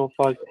supports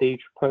Sentinel-5P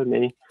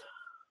Tropomi,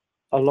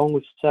 along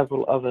with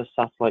several other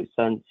satellite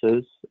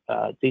sensors,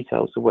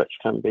 details of which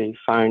can be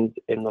found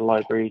in the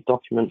library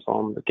documents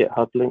on the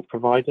GitHub link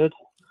provided.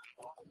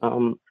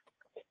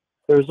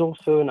 There is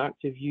also an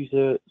active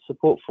user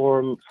support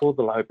forum for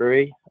the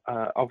library,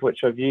 of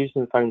which I've used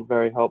and found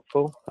very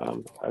helpful.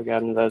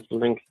 Again, there's a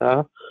link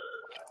there.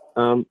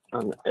 And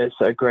it's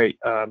a great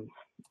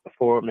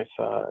forum if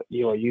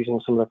you are using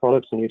some of the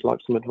products and you'd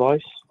like some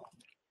advice.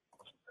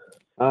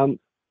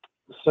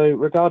 So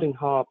regarding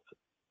HARP,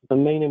 the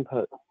main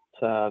input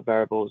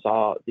variables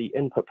are the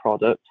input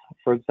product.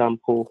 For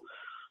example,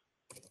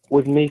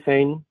 with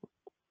methane,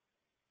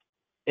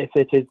 if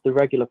it is the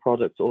regular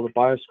product or the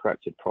BIOS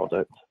corrected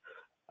product,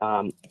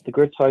 the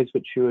grid size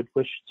which you would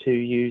wish to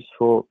use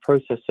for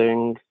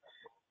processing,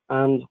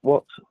 and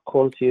what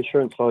quality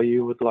assurance value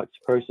you would like to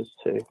process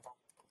to.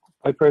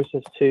 I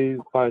processed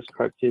 2 BIOS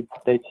corrected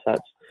datasets,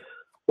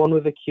 one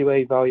with a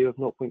QA value of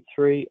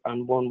 0.3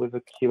 and one with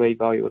a QA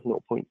value of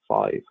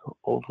 0.5.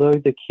 Although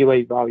the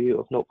QA value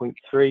of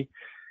 0.3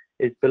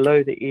 is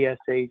below the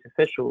ESA's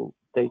official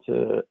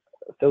data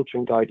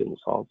filtering guidance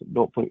of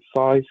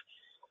 0.5,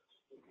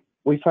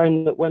 we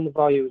found that when the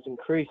value is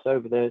increased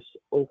over this,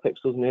 all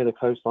pixels near the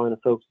coastline are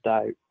filtered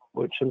out,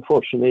 which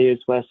unfortunately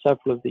is where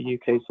several of the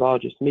UK's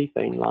largest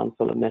methane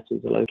landfill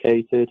emitters are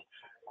located,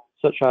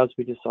 such as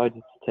we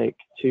decided to take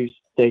 2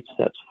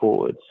 datasets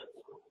forwards.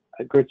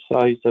 A grid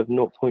size of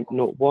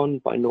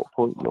 0.01 by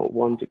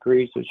 0.01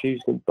 degrees was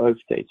used in both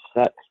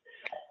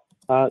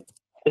datasets.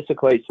 This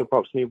equates to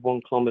approximately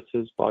 1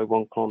 kilometers by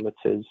 1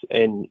 kilometers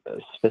in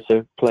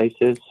specific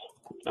places.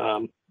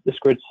 This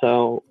grid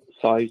cell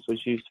size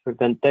was used to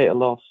prevent data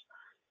loss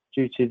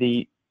due to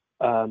the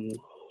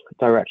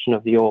direction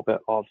of the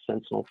orbit of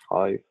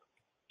Sentinel-5.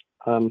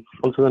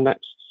 Onto the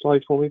next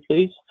slide for me,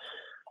 please.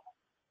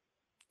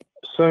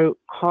 So,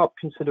 HARP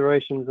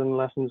considerations and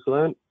lessons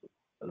learned.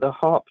 The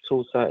HARP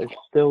toolset is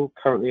still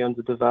currently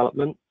under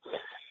development,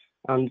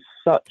 and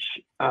such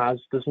as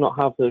does not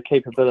have the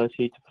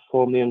capability to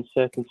perform the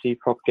uncertainty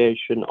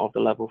propagation of the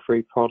level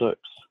 3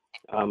 products.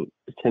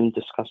 Tim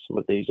discussed some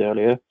of these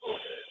earlier.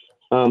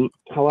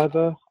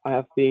 However, I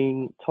have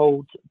been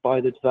told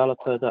by the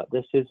developer that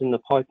this is in the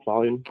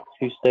pipeline,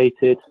 who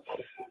stated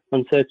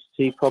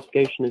uncertainty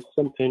propagation is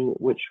something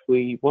which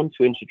we want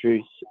to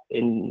introduce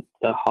in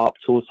the HARP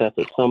toolset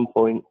at some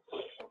point,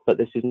 but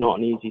this is not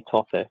an easy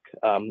topic,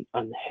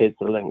 and here's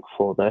the link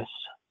for this.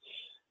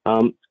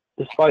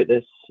 Despite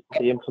this,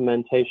 the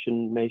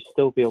implementation may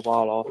still be a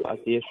while off, as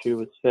the issue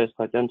was first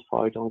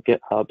identified on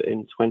GitHub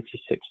in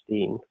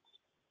 2016.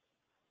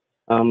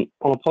 On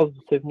a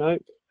positive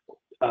note,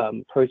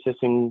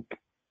 processing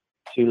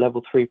to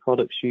level 3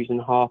 products using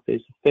HARP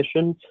is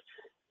efficient.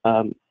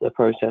 The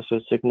process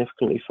was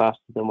significantly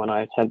faster than when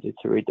I attempted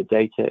to read the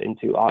data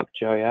into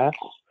ArcGIS.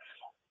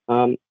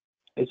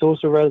 It's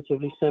also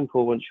relatively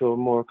simple once you're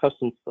more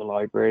accustomed to the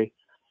library.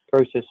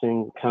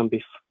 Processing can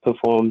be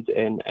performed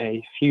in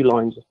a few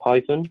lines of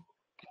Python.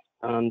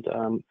 And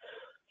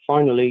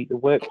finally,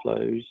 the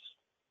workflows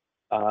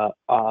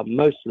are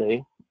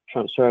mostly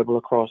transferable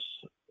across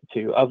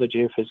to other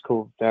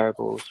geophysical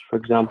variables, for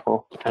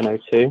example,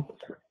 NO2.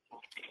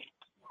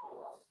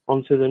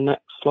 On to the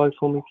next slide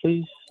for me,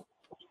 please.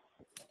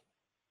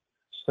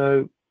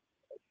 So,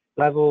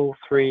 level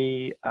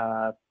 3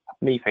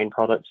 methane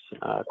products,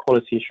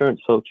 quality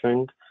assurance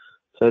filtering.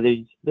 So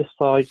this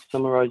slide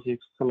summarizes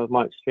some of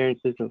my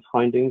experiences and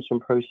findings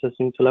from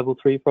processing to level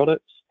 3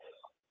 products.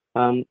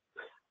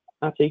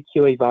 At a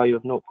QA value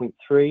of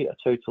 0.3, a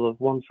total of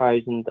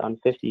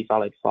 1,050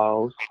 valid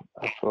files,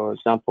 for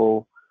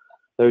example,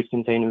 those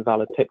containing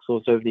valid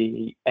pixels over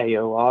the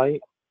AOI,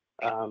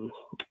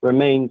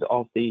 remained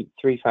of the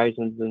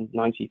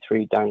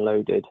 3,093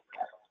 downloaded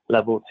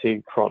level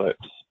 2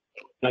 products.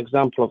 An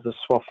example of the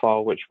SWOF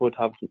file, which would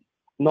have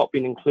not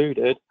been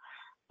included,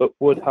 but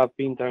would have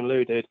been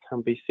downloaded,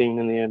 can be seen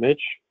in the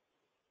image.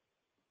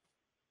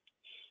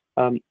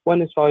 When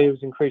this value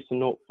was increased to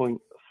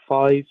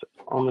 0.5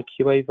 on the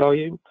QA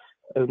value,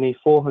 only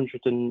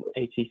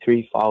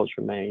 483 files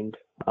remained.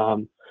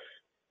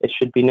 It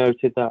should be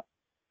noted that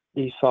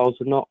these files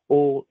are not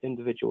all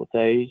individual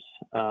days.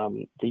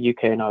 The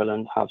UK and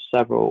Ireland have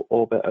several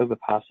orbit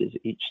overpasses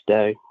each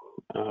day.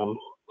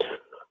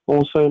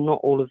 Also,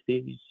 not all of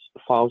these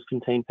files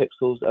contain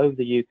pixels over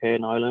the UK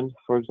and Ireland.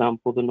 For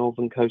example, the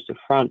northern coast of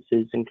France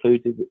is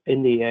included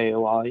in the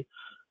AOI,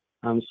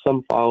 and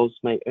some files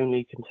may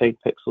only contain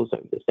pixels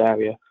over this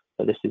area,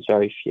 but this is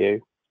very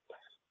few.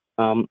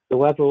 The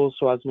weather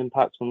also has an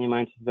impact on the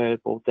amount of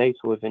available data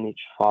within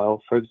each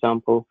file. For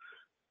example,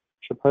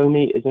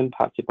 Tropomi is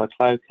impacted by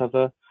cloud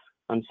cover,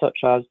 and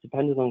such as,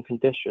 depending on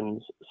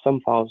conditions, some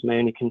files may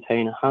only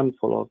contain a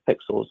handful of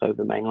pixels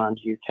over mainland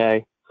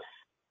UK.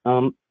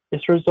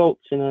 This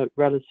results in a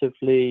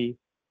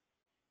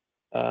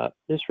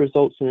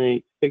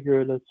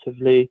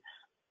figuratively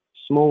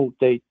small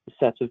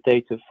set of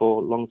data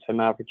for long-term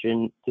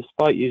averaging,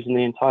 despite using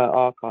the entire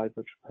archive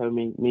of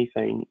Tropomi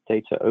methane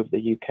data over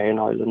the UK and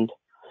Ireland.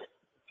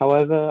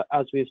 However,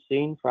 as we've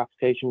seen for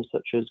applications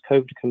such as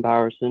code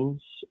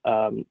comparisons,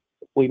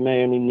 we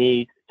may only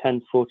need 10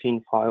 to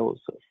 14 files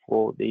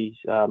for these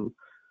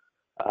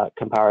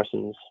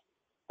comparisons.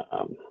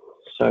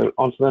 So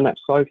on to the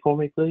next slide for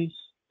me, please.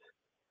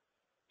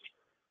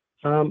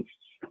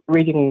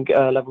 Reading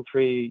level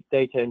 3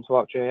 data into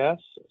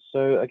ArcGIS.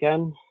 So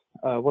again,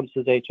 once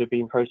the data had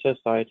been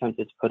processed, I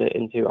attempted to put it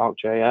into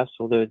ArcGIS,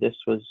 although this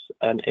was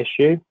an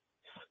issue.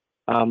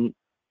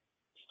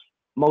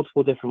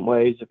 Multiple different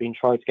ways have been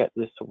tried to get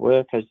this to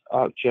work, as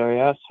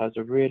ArcGIS has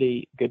a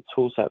really good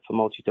toolset for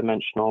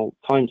multi-dimensional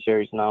time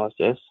series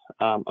analysis.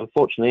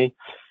 Unfortunately,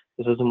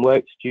 this hasn't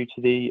worked due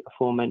to the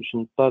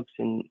aforementioned bugs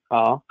in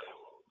Arc.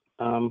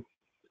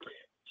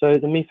 So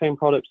the methane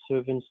products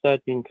have instead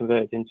been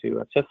converted into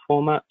a TIFF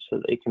format so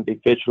that they can be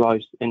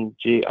visualized in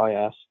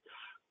GIS.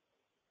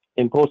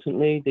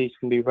 Importantly, these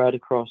can be read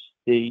across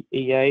the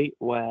EA,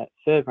 where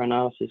further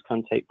analysis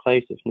can take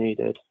place if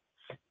needed.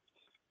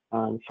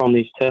 From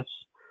these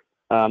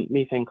TIFFs,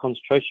 methane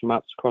concentration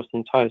maps across the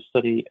entire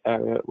study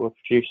area were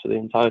produced for the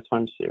entire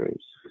time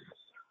series.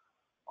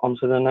 On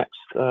to the next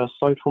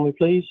slide for me,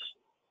 please.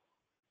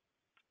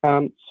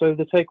 So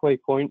the takeaway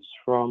points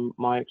from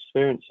my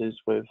experiences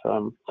with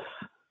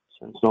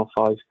Sentinel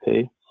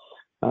 5P.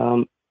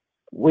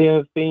 We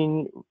have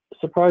been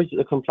surprised at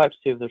the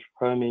complexity of the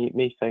Tropomi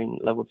methane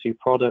level 2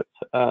 product.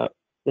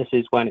 This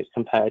is when it's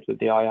compared with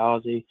the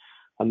IARSI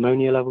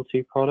ammonia level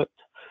 2 product.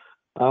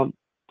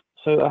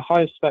 So a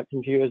higher spec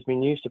computer has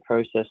been used to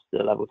process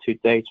the level 2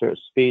 data at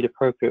speed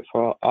appropriate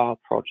for our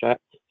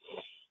project.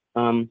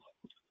 The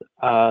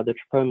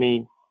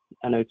Tropomi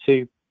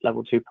NO2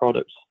 level 2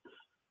 products,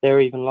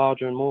 they're even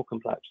larger and more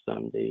complex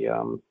than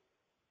the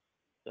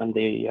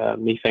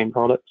methane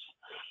products.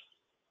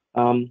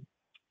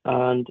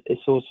 And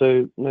it's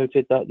also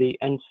noted that the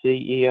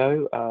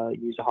NCEO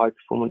use a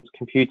high-performance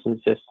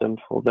computing system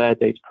for their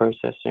data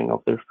processing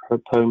of the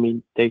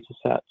Tropomi data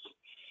sets.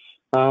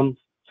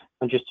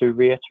 And just to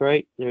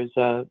reiterate, there's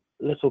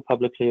little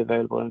publicly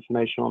available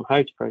information on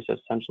how to process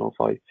Sentinel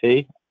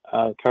 5P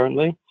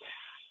currently.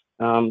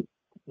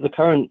 The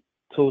current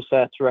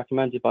toolset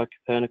recommended by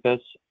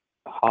Copernicus,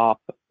 HARP,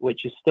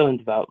 which is still in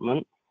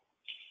development,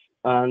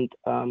 and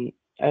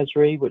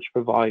Esri, which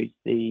provides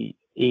the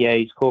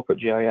EA's corporate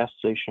GIS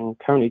solution,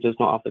 currently does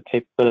not have the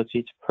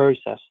capability to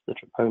process the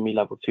Tropomi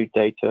level 2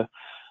 data,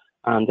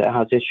 and it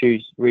has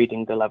issues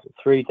reading the level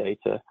 3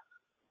 data.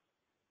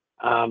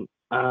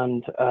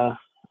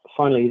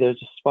 Finally,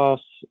 there's a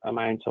sparse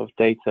amount of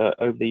data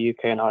over the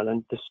UK and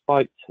Ireland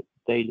despite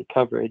daily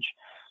coverage.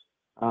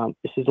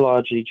 This is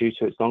largely due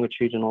to its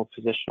longitudinal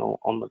position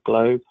on the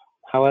globe.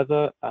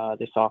 However,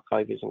 this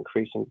archive is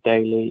increasing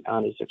daily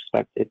and is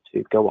expected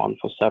to go on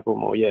for several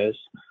more years.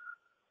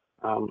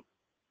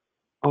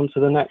 On to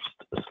the next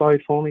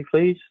slide for me,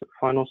 please.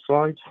 Final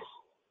slide.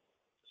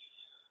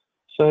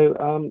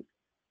 So,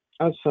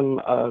 as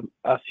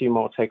a few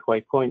more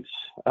takeaway points.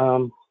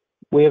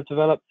 We have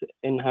developed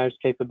in-house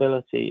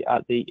capability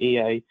at the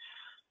EA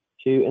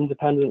to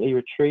independently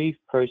retrieve,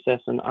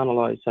 process, and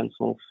analyze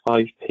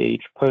Sentinel-5P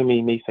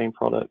tropomi methane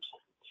products.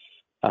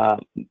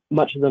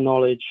 Much of the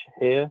knowledge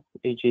here,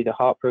 e.g. the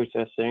HARP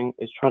processing,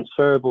 is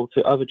transferable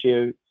to other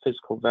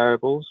geophysical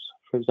variables,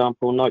 for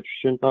example,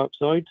 nitrogen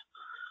dioxide.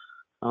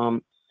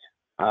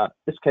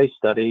 This case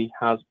study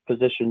has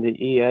positioned the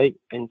E8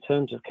 in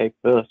terms of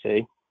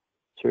capability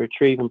to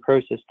retrieve and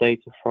process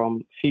data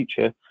from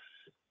future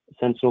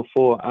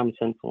Sentinel-4 and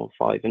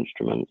Sentinel-5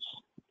 instruments.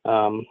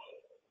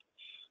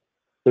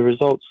 The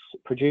results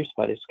produced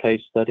by this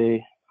case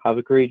study have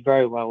agreed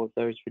very well with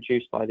those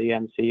produced by the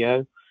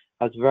NCO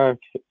as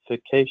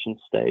verification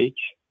stage.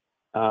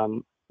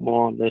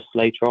 More on this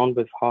later on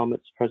with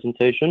Harmut's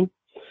presentation.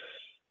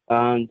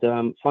 And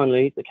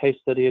finally, the case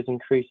study has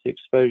increased the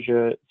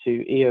exposure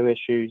to EO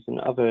issues in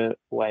other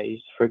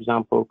ways, for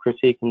example,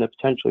 critiquing the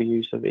potential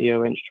use of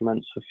EO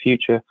instruments for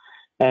future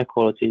air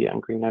quality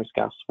and greenhouse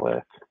gas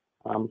work.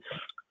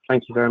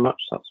 Thank you very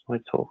much. That's my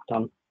talk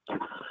done.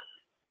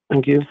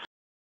 Thank you.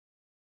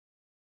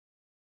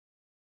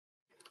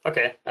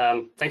 Okay,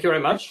 thank you very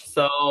much.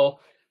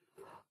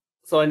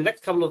 So in the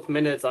next couple of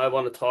minutes, I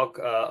want to talk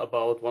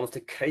about one of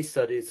the case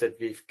studies that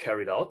we've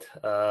carried out.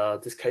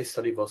 This case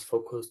study was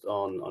focused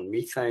on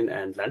methane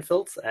and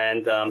landfills,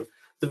 and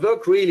the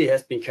work really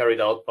has been carried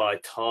out by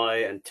Ty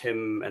and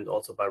Tim and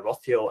also by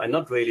Rothio, and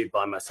not really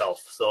by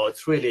myself. So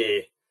it's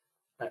really,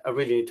 I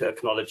really need to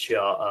acknowledge here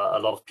a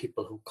lot of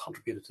people who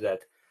contributed to that.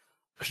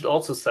 I should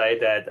also say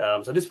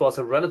that, so this was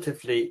a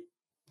relatively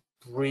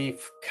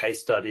brief case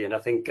study, and I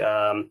think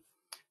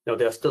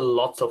there are still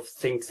lots of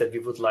things that we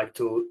would like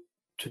to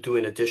do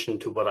in addition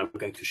to what I'm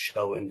going to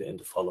show in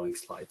the following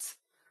slides.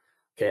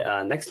 Okay,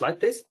 next slide,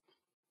 please.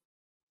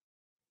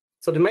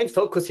 So the main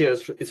focus here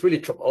is really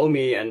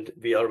tropomi, and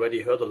we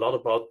already heard a lot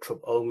about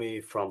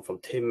tropomi from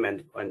Tim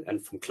and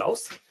from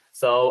Klaus.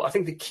 So I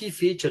think the key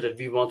feature that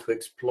we want to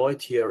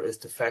exploit here is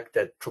the fact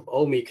that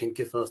tropomi can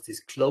give us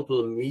these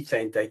global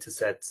methane data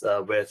sets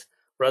with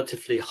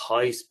relatively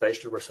high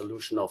spatial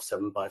resolution of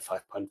 7 by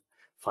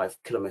 5.5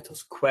 kilometers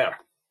square.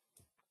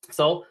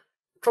 So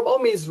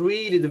tropomi is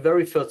really the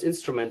very first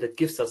instrument that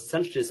gives us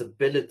essentially this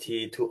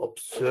ability to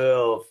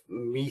observe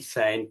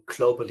methane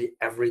globally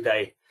every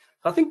day.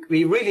 I think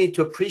we really need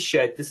to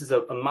appreciate this is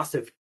a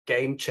massive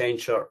game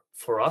changer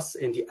for us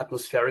in the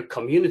atmospheric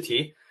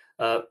community.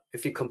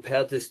 If we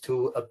compare this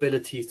to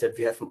abilities that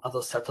we have from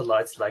other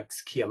satellites like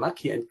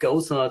Skiamaki and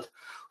GOSAT,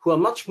 who are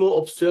much more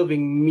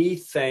observing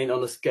methane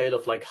on a scale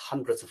of like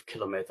hundreds of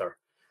kilometers.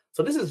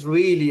 So this is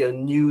really a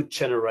new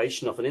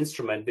generation of an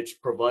instrument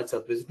which provides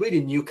us with really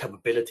new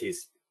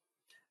capabilities.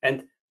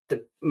 And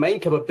the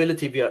main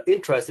capability we are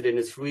interested in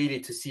is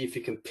really to see if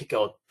we can pick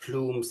out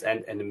plumes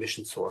and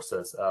emission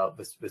sources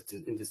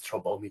in this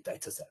tropomi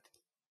data set.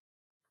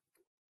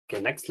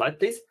 Okay, next slide,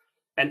 please.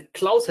 And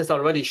Klaus has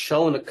already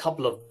shown a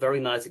couple of very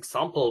nice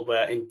examples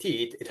where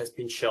indeed it has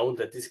been shown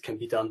that this can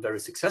be done very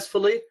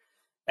successfully.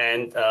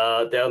 And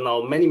there are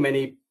now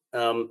many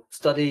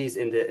studies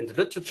in the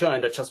literature,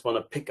 and I just want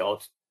to pick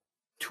out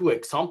two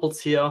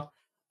examples here.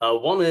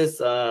 One is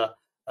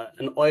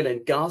an oil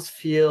and gas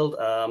field,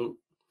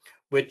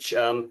 which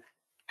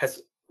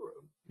has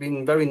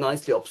been very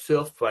nicely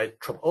observed by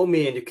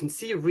tropomi, and you can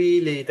see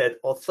really that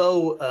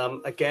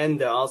although again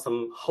there are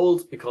some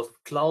holes because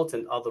of clouds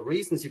and other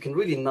reasons, you can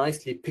really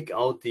nicely pick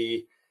out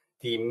the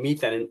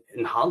methane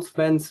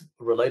enhancements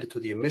related to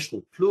the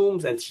emission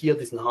plumes, and here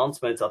these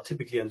enhancements are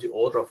typically on the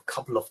order of a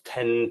couple of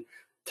 10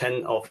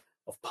 of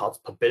parts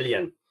per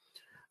billion.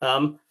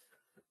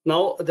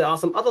 Now there are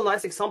some other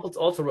nice examples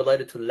also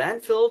related to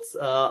landfills.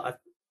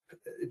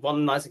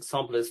 One nice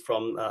example is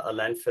from a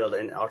landfill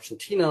in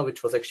Argentina,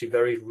 which was actually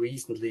very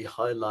recently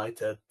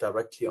highlighted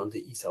directly on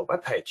the ESA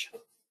webpage.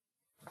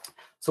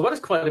 So what is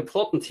quite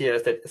important here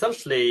is that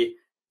essentially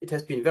it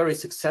has been very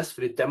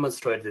successfully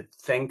demonstrated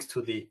thanks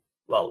to the,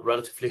 well,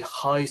 relatively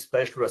high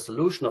spatial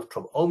resolution of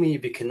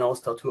tropomi. We can now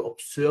start to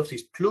observe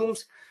these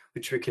plumes,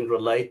 which we can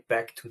relate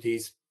back to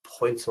these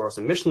point source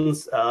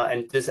emissions,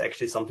 and this is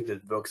actually something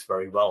that works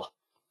very well.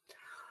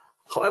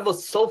 However,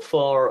 so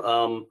far,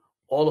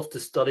 all of the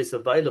studies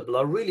available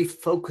are really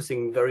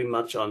focusing very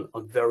much on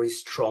very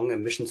strong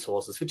emission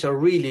sources, which are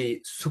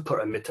really super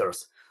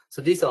emitters.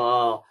 So these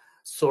are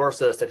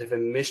sources that have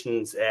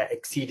emissions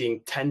exceeding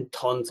 10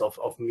 tons of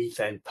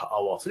methane per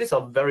hour. So these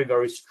are very,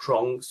 very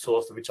strong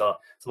sources, which are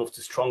some of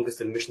the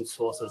strongest emission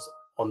sources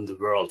on the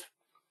world.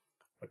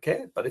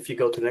 Okay, but if you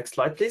go to the next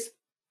slide, please.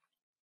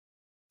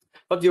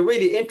 What you're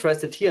really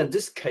interested here in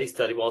this case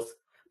study was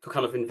to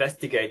kind of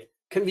investigate,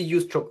 can we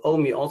use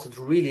tropomi also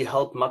to really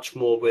help much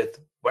more with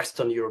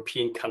Western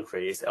European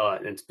countries,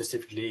 and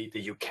specifically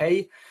the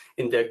UK,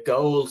 in their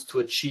goals to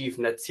achieve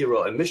net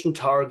zero emission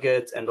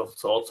targets, and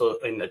also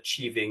in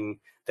achieving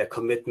their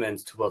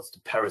commitments towards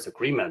the Paris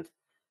Agreement.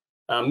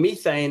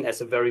 Methane,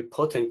 as a very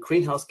potent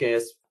greenhouse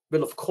gas,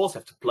 will of course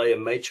have to play a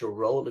major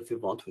role if we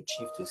want to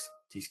achieve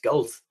these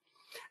goals.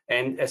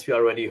 And as we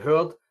already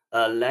heard,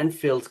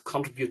 landfills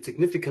contribute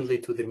significantly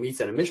to the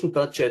methane emission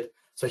budget,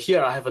 So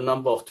here I have a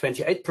number of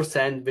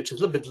 28%, which is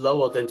a little bit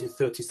lower than the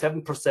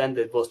 37%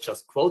 that was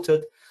just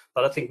quoted.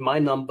 But I think my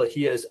number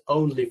here is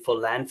only for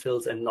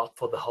landfills and not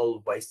for the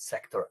whole waste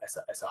sector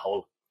as a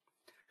whole.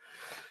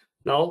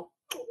 Now,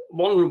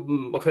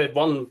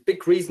 one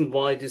big reason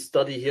why this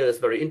study here is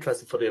very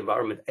interesting for the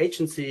Environment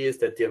Agency is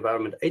that the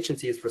Environment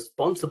Agency is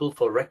responsible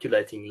for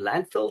regulating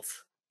landfills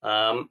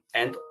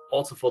and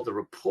also for the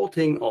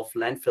reporting of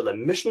landfill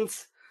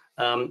emissions,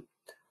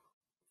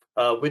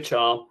 which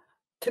are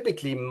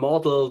typically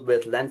modeled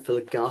with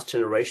landfill gas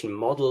generation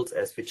models,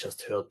 as we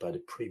just heard by the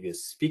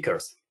previous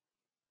speakers.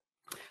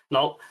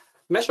 Now,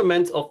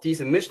 measurements of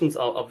these emissions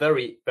are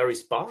very, very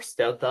sparse.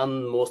 They are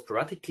done more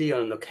sporadically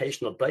on an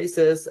occasional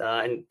basis,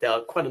 and there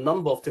are quite a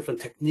number of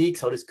different techniques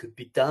how this could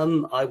be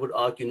done. I would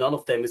argue none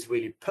of them is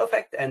really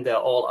perfect, and they're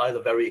all either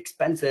very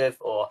expensive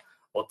or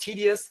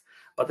tedious.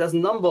 But there's a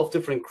number of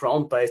different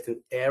ground-based and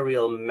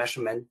aerial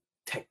measurement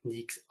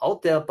techniques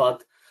out there,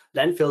 but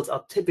landfills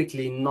are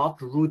typically not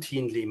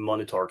routinely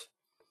monitored.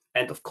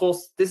 And of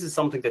course, this is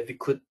something that we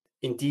could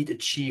indeed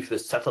achieve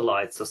with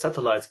satellites. So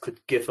satellites could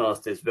give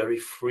us this very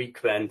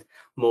frequent,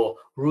 more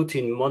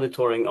routine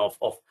monitoring of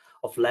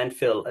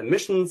landfill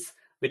emissions,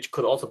 which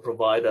could also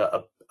provide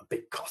a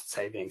big cost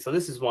saving. So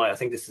this is why I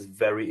think this is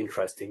very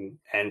interesting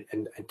and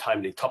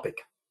timely topic.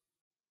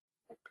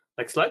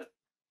 Next slide.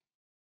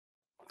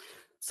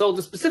 So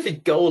the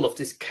specific goal of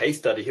this case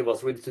study here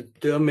was really to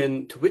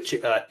determine to which,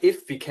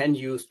 if we can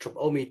use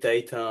Tropomi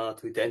data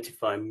to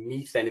identify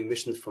methane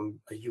emissions from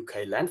a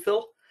UK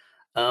landfill.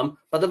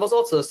 But there was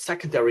also a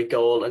secondary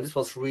goal, and this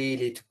was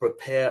really to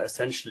prepare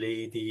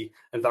essentially the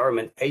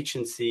Environment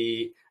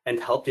Agency and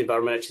help the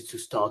Environment Agency to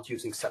start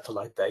using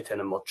satellite data in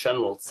a more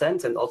general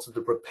sense, and also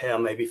to prepare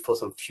maybe for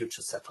some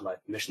future satellite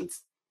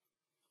missions.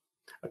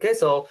 Okay,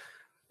 so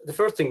the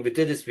first thing we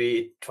did is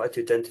we tried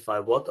to identify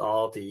what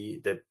are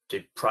the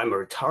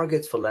primary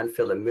targets for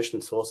landfill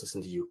emission sources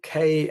in the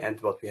UK,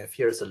 and what we have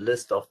here is a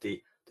list of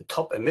the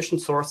top emission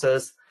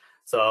sources.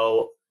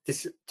 So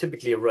this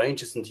typically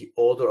ranges in the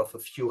order of a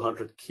few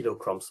hundred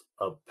kilograms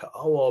per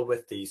hour,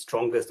 with the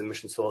strongest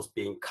emission source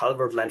being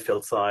Calvert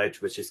landfill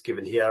site, which is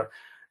given here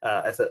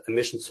as an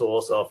emission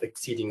source of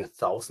exceeding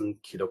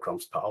 1,000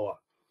 kilograms per hour.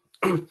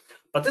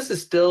 But this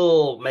is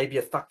still maybe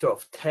a factor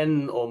of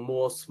 10 or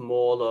more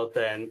smaller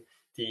than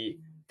the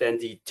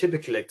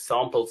typical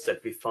examples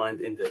that we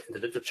find in the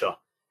literature.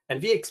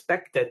 And we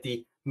expect that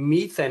the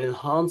methane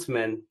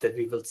enhancement that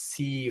we will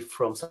see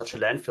from such a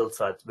landfill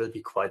site will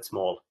be quite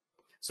small.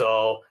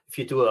 So if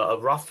you do a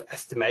rough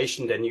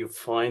estimation, then you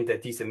find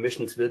that these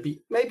emissions will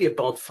be maybe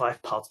about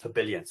 5 parts per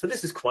billion. So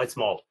this is quite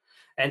small.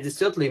 And it's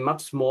certainly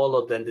much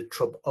smaller than the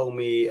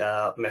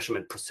Tropomi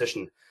measurement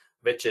precision,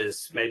 which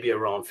is maybe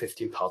around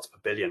 15 parts per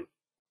billion.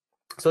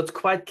 So it's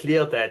quite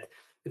clear that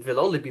it will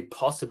only be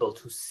possible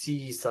to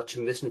see such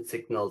emission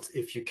signals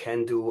if you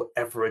can do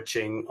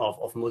averaging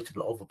of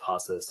multiple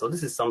overpasses. So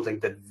this is something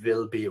that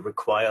will be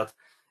required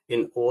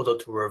in order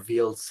to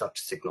reveal such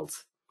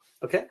signals.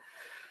 Okay.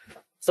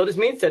 So this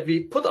means that we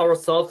put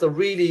ourselves a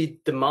really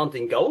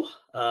demanding goal,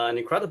 an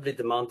incredibly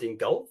demanding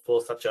goal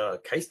for such a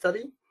case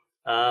study.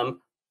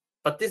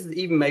 But this is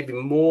even maybe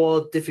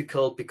more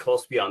difficult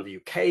because we are in the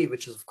UK,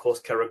 which is of course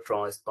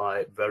characterized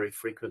by very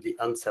frequently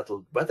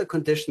unsettled weather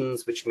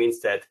conditions, which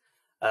means that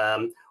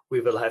we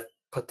will have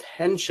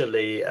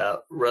potentially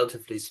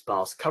relatively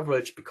sparse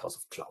coverage because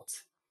of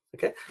clouds.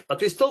 Okay,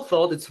 but we still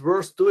thought it's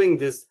worth doing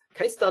this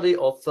case study,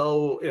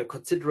 although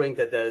considering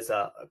that there's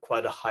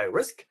quite a high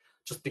risk,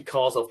 just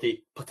because of the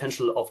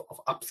potential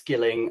of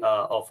upskilling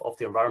of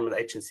the Environment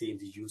Agency in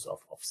the use of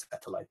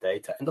satellite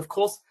data. And of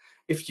course,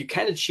 if you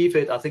can achieve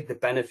it, I think the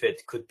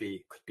benefit could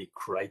be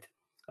great.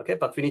 Okay,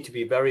 but we need to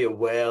be very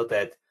aware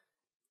that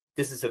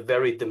this is a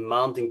very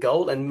demanding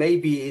goal, and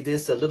maybe it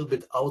is a little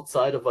bit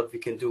outside of what we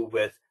can do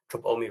with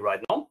Tropomi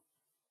right now.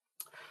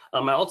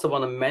 I also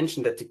want to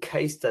mention that the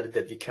case study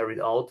that we carried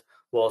out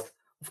was,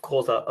 of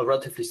course, a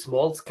relatively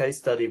small case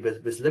study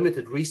with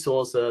limited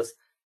resources.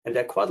 And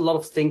there are quite a lot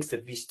of things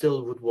that we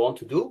still would want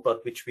to do,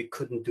 but which we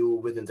couldn't do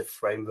within the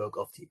framework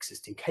of the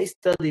existing case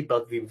study,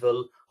 but we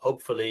will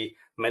hopefully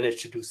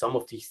manage to do some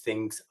of these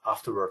things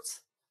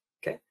afterwards.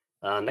 Okay,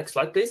 next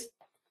slide, please.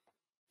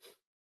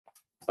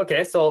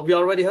 Okay, so we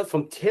already heard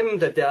from Tim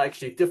that there are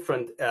actually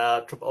different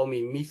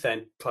Tropomi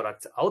methane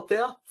products out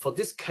there. For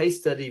this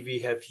case study, we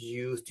have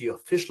used the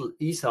official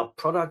ESA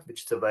product,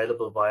 which is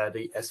available via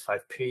the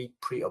S5P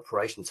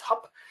pre-operations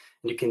hub.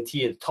 And you can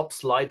see in the top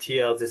slide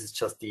here, this is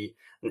just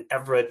an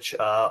average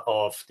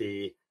of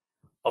the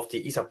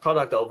ESA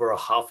product over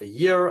half a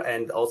year,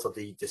 and also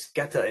the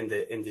scatter in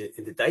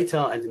the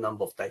data and the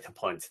number of data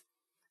points.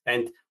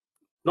 And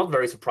not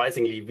very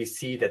surprisingly, we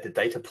see that the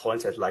data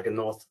points has like a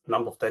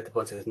number of data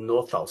points has a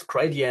north-south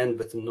gradient,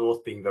 with the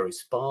north being very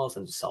sparse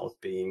and the south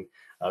being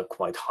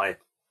quite high.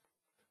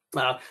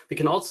 We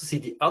can also see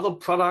the other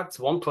products.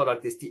 One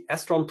product is the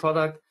Estron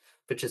product,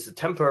 which is a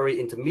temporary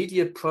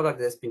intermediate product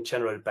that has been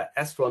generated by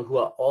Estron, who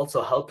are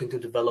also helping to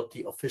develop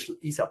the official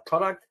ESA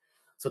product.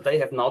 So they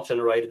have now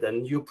generated a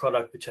new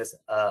product which has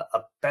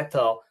a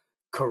better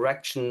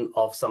correction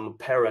of some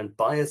apparent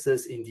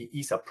biases in the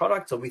ESA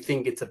product. So we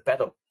think it's a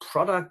better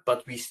product,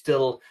 but we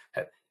still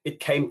have, it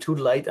came too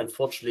late,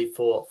 unfortunately,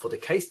 for the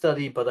case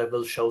study, but I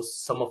will show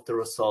some of the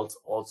results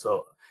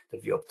also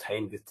that we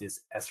obtained with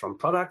this SRAM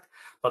product.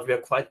 But we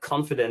are quite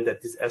confident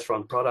that this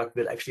SRAM product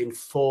will actually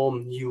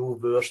inform new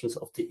versions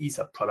of the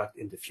ESA product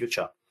in the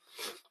future.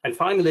 And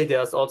finally,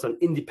 there's also an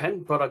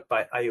independent product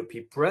by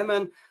IOP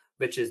Bremen,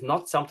 which is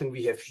not something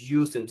we have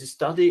used in this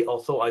study,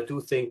 although I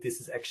do think this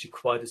is actually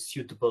quite a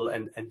suitable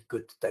and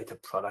good data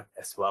product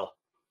as well.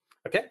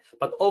 Okay,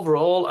 but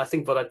overall, I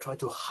think what I try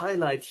to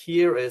highlight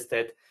here is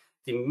that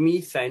the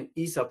methane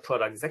ESA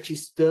product is actually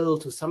still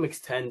to some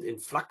extent in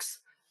flux,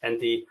 and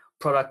the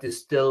product is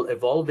still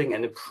evolving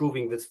and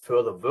improving with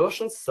further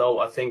versions. So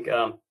I think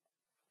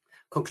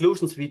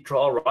conclusions we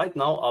draw right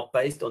now are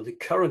based on the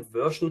current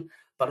version,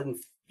 but in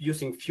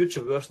using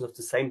future versions of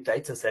the same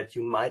data set,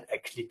 you might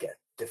actually get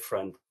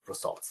different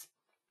results.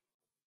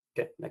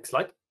 Okay, next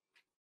slide.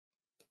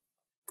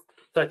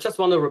 So I just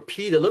want to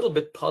repeat a little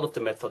bit part of the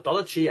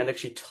methodology, and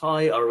actually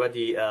Ty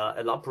already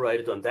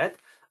elaborated on that.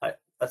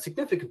 A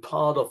significant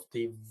part of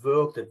the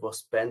work that was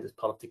spent as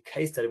part of the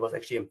case study was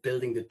actually in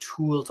building the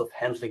tools of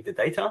handling the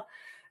data,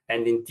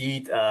 and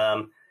indeed,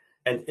 to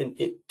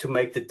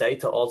make the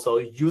data also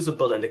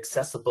usable and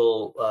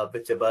accessible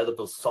with the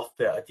available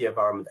software at the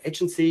Environment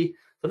Agency.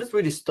 So this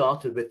really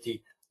started with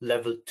the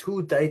level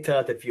 2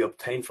 data that we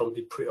obtained from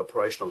the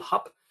pre-operational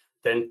hub.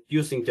 Then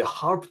using the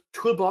HARP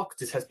toolbox,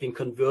 this has been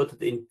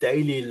converted in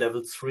daily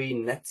level 3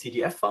 net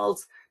CDF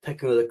files,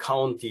 taking into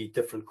account the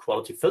different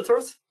quality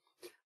filters.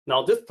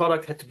 Now this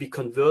product had to be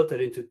converted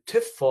into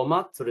TIFF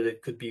format so that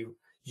it could be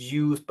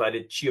used by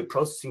the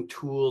geoprocessing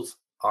tools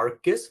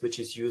ArcGIS, which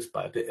is used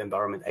by the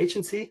Environment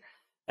Agency.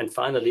 And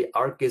finally,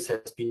 ArcGIS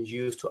has been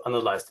used to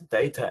analyze the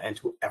data and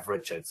to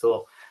average it.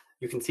 So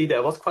you can see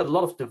there was quite a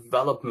lot of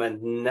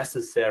development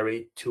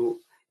necessary to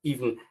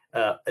even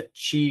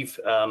achieve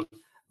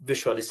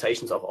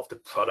visualizations of the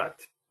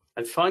product.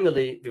 And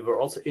finally, we were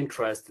also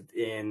interested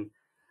in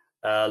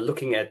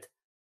looking at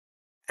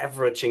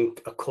averaging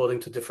according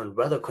to different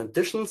weather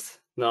conditions.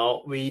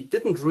 Now, we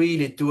didn't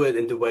really do it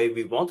in the way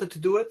we wanted to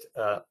do it,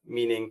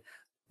 meaning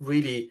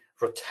really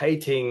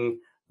rotating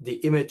the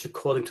image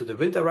according to the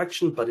wind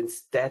direction, but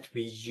instead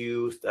we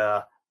used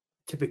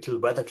typical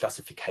weather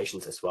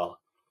classifications as well.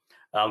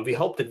 We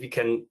hope that we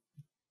can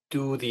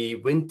do the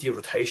wind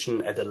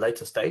derotation at a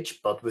later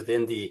stage, but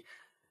within the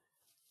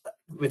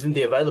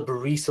available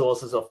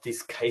resources of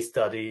this case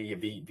study,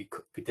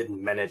 we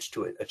didn't manage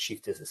to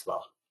achieve this as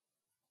well.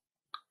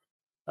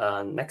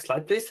 Next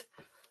slide, please.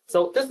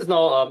 So this is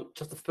now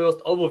just the first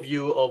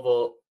overview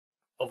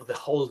of the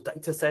whole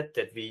data set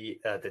that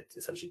that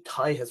essentially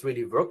Ty has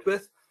really worked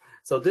with.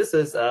 So this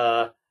is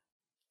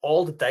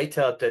all the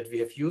data that we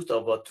have used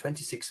over a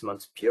 26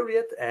 months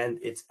period, and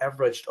it's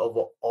averaged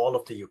over all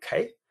of the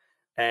UK.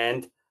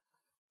 And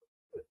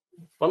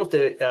one of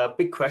the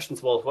big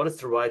questions was, what is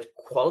the right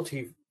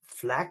quality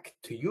flag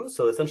to use?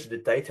 So essentially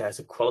the data has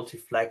a quality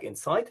flag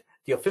inside.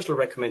 The official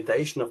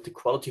recommendation of the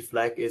quality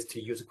flag is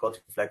to use a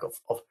quality flag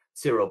of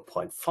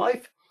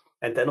 0.5.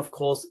 And then of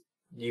course,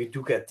 you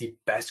do get the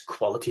best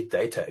quality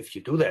data if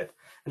you do that.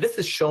 And this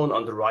is shown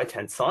on the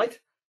right-hand side.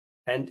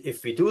 And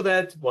if we do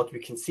that, what we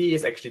can see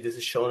is actually this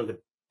is shown in the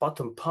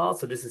bottom part.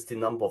 So this is the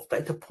number of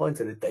data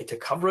points and the data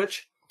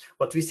coverage.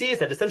 What we see is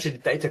that essentially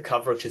the data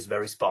coverage is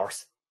very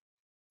sparse.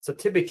 So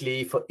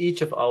typically for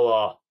each of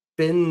our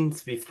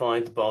bins, we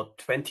find about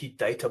 20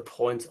 data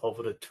points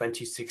over the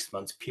 26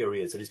 months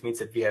period. So this means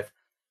that we have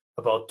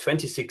about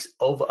 20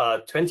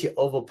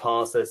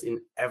 overpasses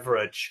in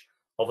average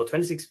over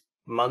 26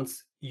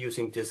 months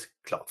using this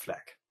cloud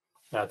flag,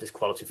 this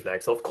quality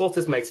flag. So of course,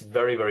 this makes it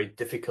very, very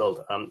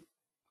difficult.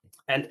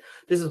 And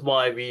this is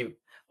why we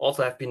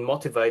also have been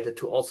motivated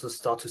to also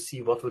start to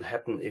see what would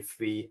happen if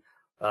we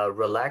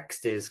relax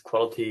this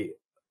quality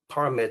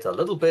parameter a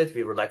little bit.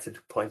 We relax it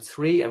to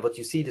 0.3, and what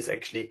you see, this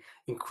actually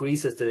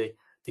increases the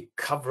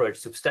coverage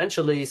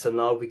substantially. So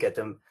now we get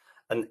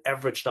an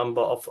average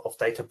number of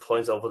data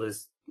points over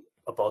this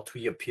about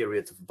 2-year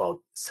periods of about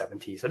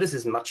 70. So this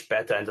is much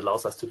better and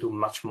allows us to do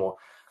much more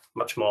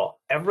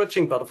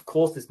averaging. But of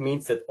course, this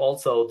means that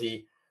also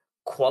the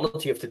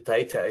quality of the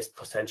data is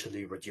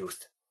potentially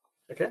reduced.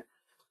 Okay.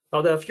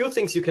 Now there are a few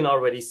things you can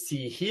already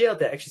see here.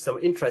 There are actually some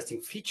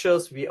interesting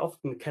features. We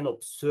often can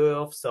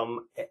observe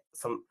some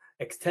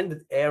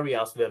extended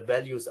areas where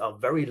values are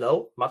very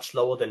low, much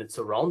lower than its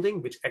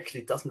surrounding, which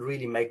actually doesn't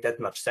really make that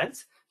much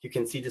sense. You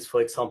can see this,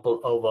 for example,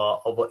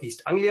 over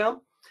East Anglia.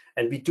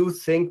 And we do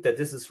think that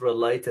this is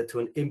related to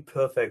an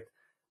imperfect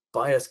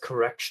bias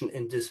correction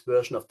in this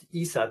version of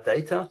the ESA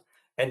data.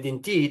 And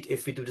indeed,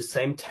 if we do the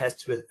same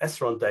tests with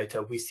SRAM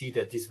data, we see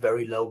that these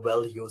very low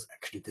values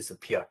actually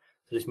disappear.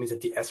 So this means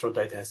that the SRAM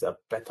data has a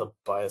better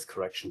bias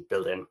correction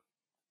built in.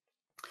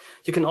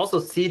 You can also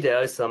see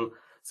there is some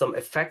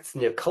effects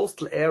near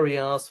coastal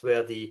areas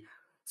where the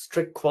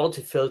strict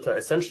quality filter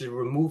essentially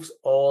removes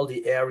all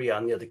the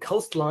area near the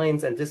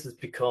coastlines, and this is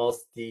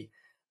because the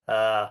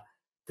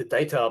the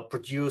data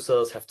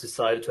producers have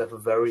decided to have a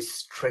very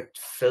strict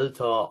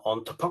filter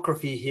on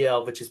topography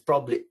here, which is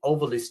probably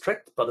overly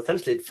strict, but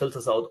essentially it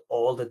filters out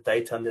all the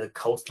data near the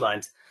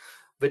coastlines,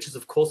 which is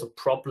of course a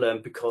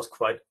problem because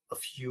quite a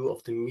few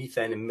of the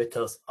methane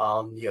emitters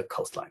are near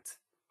coastlines.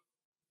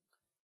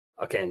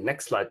 Okay,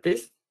 next slide,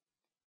 please.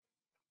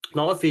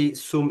 Now if we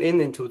zoom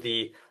in into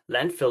the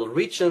landfill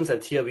regions,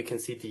 and here we can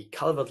see the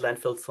Calvert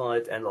landfill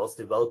site and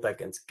also the Welbeck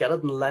and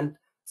Skeleton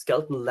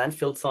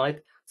landfill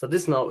site. So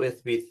this now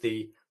is with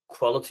the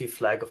quality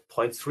flag of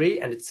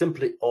 0.3, and it's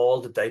simply all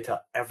the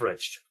data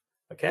averaged.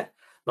 Okay.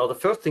 Now the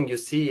first thing you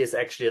see is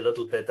actually a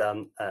little bit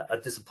a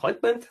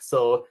disappointment.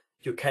 So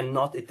you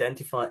cannot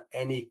identify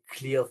any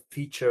clear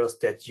features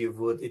that you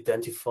would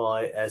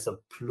identify as a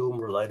plume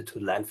related to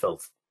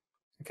landfills.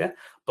 Okay,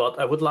 but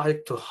I would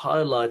like to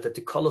highlight that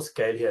the color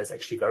scale here is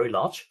actually very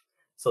large.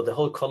 So the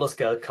whole color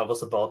scale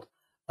covers about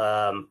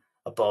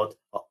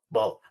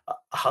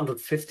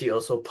 150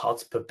 or so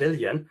parts per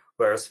billion,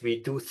 whereas we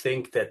do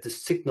think that the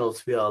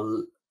signals we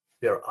are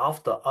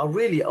after are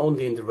really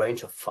only in the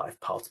range of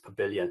 5 parts per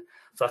billion.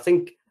 So I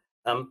think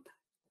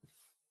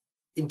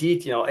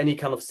indeed, any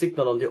kind of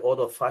signal on the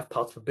order of 5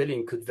 parts per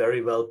billion could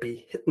very well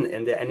be hidden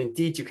in there. And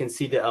indeed, you can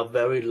see there are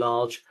very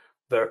large,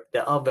 there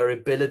are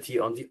variability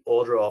on the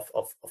order of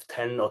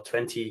 10 or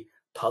 20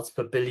 parts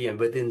per billion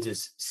within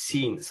this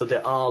scene. So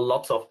there are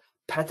lots of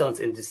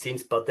patterns in the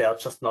scenes, but they are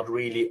just not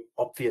really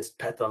obvious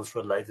patterns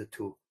related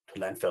to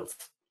landfills.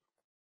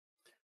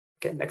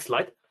 Okay, next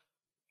slide.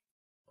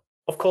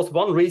 Of course,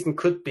 one reason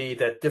could be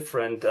that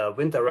different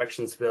wind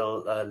directions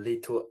will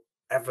lead to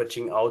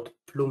averaging out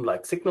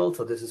plume-like signals.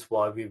 So this is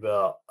why we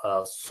were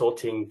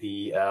sorting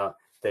the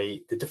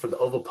different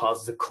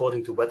overpasses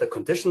according to weather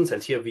conditions.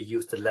 And here we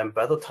use the LAMP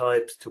weather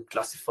types to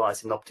classify the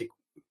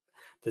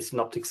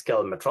synoptic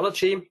scale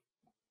metrology.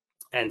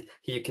 And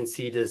here you can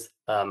see this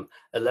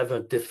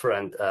 11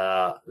 different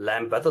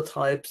LAMP weather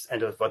types.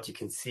 And what you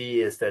can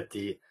see is that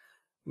the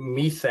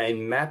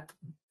methane map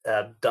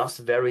does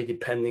vary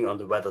depending on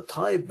the weather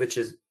type, which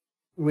is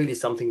really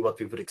something what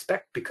we would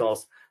expect,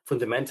 because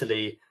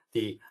fundamentally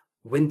the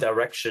wind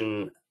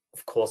direction,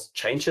 of course,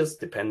 changes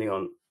depending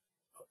on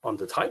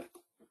the type.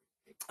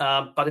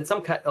 But in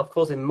some of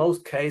course, in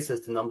most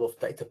cases, the number of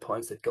data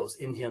points that goes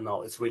in here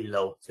now is really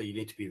low. So you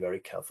need to be very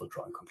careful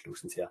drawing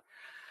conclusions here.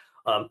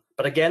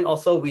 But again,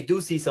 also we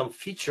do see some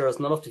features.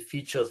 None of the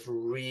features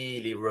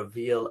really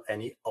reveal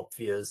any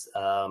obvious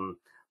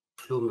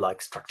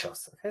plume-like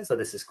structures. Okay, so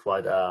this is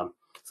quite.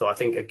 So I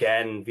think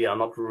again we are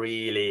not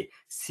really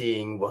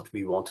seeing what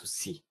we want to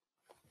see.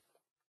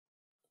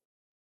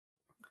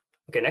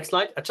 Okay, next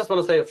slide. I just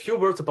want to say a few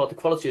words about the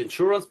quality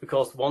assurance,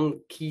 because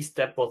one key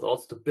step was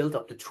also to build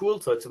up the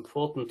tool. So it's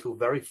important to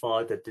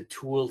verify that the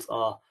tools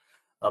are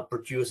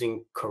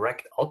producing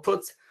correct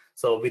outputs.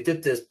 So we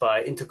did this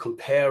by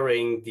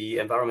intercomparing the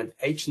Environment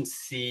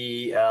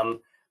Agency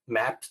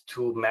maps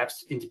to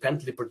maps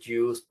independently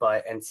produced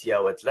by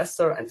NCO at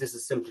Leicester. And this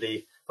is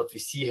simply what we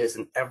see as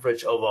an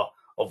average over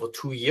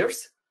 2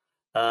 years.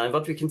 And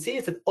what we can see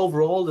is that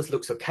overall this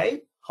looks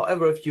okay.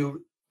 However, if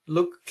you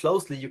look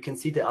closely, you can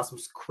see there are some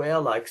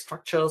square-like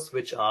structures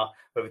where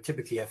we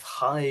typically have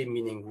high,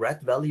 meaning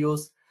red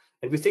values.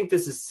 And we think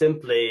this is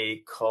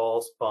simply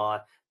caused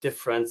by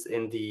difference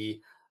in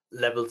the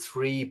level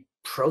 3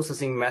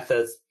 processing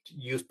methods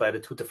used by the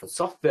two different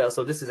software.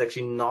 So this is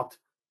actually not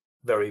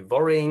very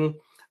worrying.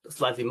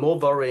 Slightly more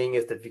worrying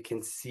is that we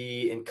can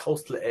see in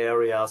coastal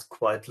areas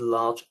quite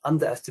large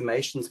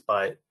underestimations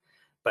by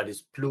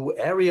these blue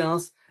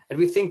areas. And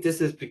we think this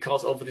is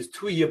because over these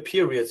 2-year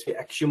periods, we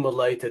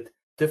accumulated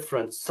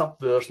different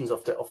subversions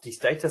of these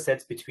data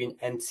sets between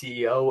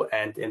NCO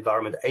and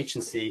Environment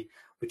Agency,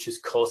 which is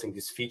causing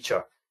this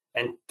feature.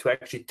 And to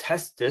actually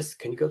test this,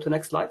 can you go to the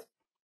next slide?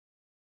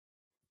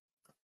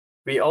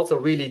 We also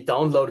really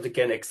downloaded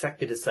again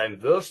exactly the same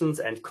versions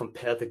and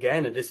compared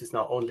again, and this is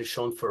now only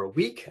shown for a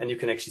week, and you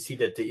can actually see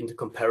that the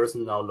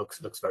intercomparison now looks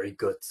very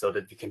good, so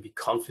that we can be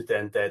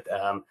confident that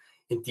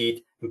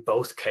indeed in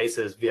both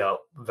cases we are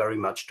very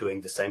much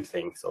doing the same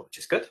thing, so which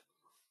is good.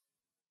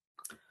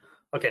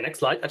 Okay, next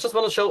slide. I just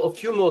want to show a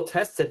few more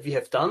tests that we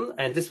have done,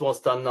 and this was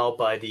done now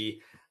by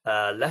the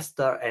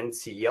Leicester and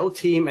CEO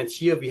team, and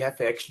here we have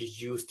actually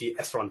used the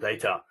SRON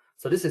data.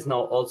 So this is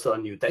now also a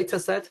new data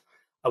set.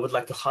 I would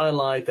like to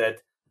highlight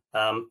that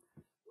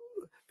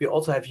we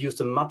also have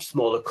used a much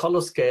smaller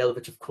color scale,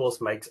 which of course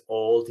makes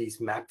all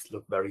these maps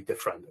look very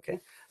different.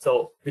 Okay,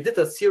 so we did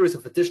a series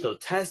of additional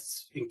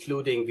tests,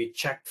 including we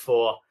checked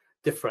for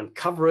different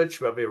coverage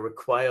where we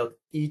required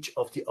each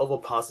of the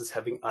overpasses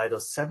having either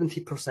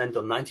 70%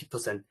 or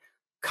 90%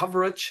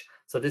 coverage.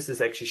 So this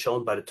is actually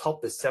shown by the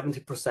top is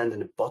 70%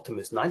 and the bottom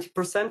is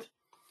 90%.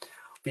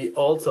 We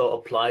also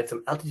applied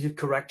some altitude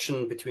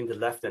correction between the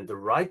left and the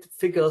right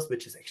figures,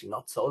 which is actually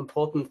not so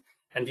important.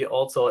 And we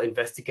also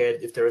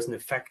investigated if there is an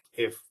effect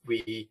if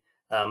we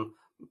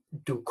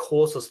do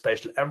coarser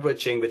spatial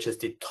averaging, which is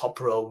the top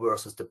row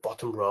versus the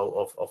bottom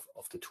row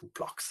of the two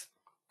blocks.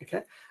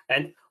 Okay,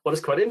 and what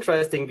is quite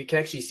interesting, we can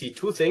actually see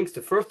two things.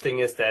 The first thing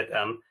is that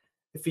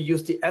if we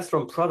use the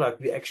SRAM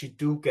product, we actually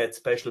do get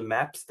spatial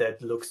maps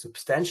that look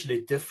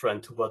substantially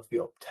different to what we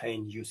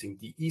obtain using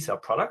the ESA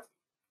product.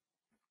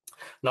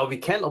 Now we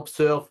can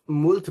observe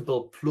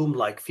multiple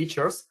plume-like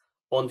features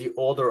on the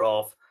order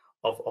of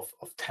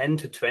 10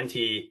 to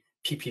 20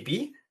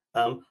 ppb.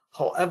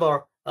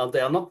 However,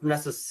 they are not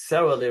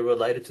necessarily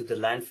related to the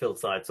landfill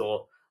site.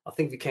 So I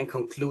think we can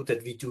conclude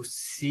that we do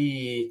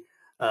see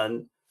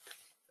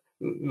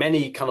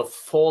many kind of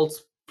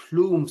false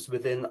plumes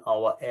within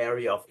our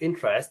area of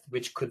interest,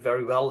 which could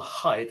very well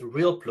hide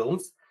real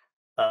plumes.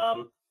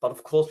 But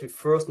of course, we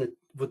first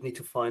would need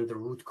to find the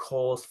root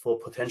cause for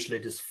potentially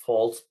these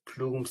false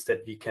plumes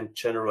that we can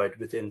generate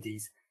within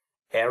these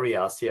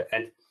areas here.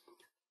 And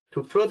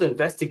to further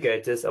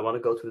investigate this, I want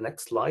to go to the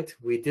next slide.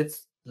 We did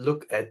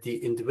look at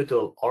the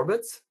individual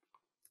orbits,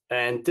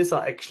 and these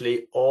are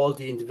actually all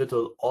the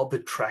individual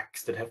orbit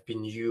tracks that have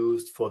been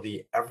used for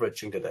the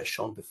averaging that I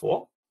shown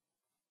before.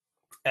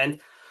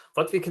 And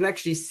what we can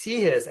actually see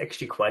here is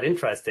actually quite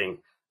interesting.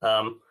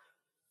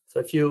 So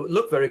if you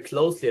look very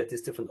closely at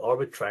these different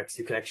orbit tracks,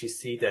 you can actually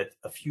see that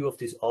a few of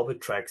these orbit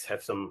tracks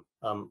have some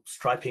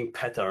striping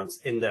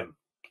patterns in them.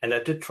 And I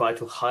did try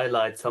to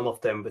highlight some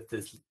of them with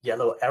these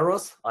yellow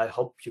arrows. I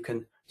hope you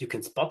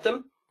can spot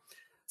them.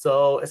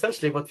 So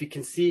essentially what we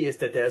can see is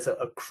that there's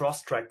a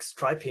cross-track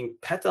striping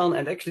pattern.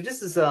 And actually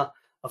this is a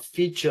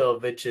feature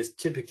which is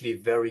typically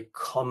very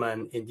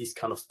common in these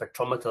kind of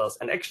spectrometers,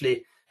 and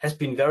actually has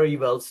been very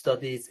well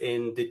studied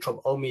in the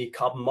Tropomi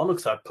carbon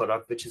monoxide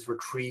product, which is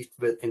retrieved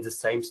within the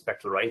same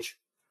spectral range.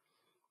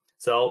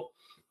 So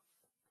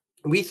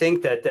we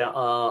think that there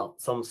are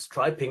some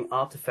striping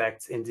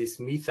artifacts in this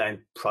methane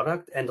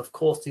product. And of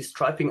course, these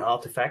striping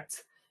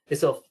artifacts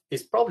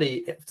is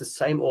probably of the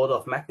same order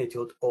of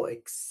magnitude or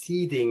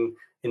exceeding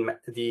in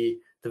the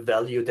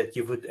value that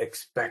you would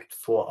expect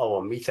for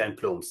our methane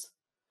plumes.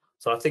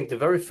 So I think the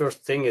very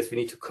first thing is we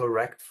need to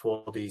correct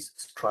for these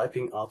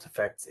striping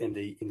artifacts in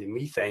the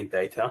methane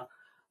data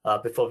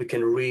before we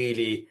can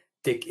really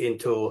dig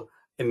into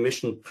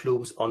emission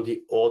plumes on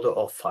the order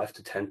of 5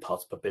 to 10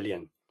 parts per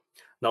billion.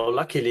 Now,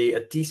 luckily,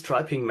 a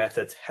destriping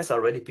method has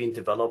already been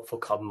developed for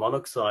carbon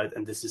monoxide,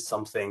 and this is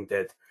something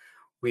that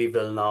we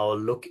will now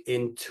look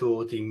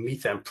into the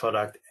methane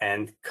product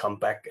and come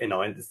back, and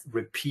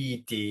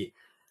repeat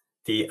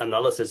the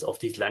analysis of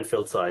these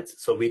landfill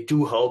sites. So we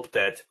do hope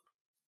that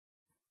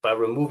by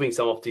removing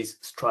some of these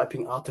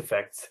striping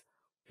artifacts,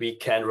 we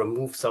can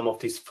remove some of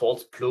these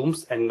false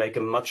plumes and make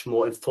a much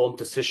more informed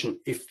decision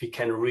if we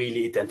can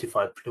really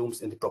identify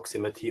plumes in the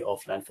proximity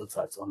of landfill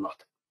sites or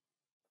not.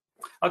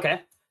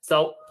 Okay,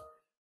 so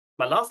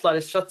my last slide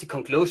is just the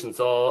conclusion.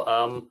 So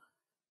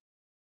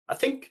I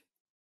think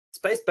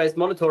space-based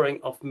monitoring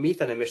of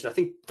methane emission, I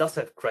think, does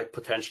have great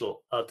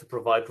potential to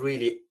provide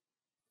really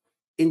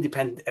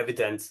independent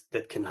evidence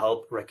that can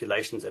help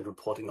regulations and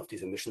reporting of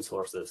these emission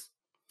sources.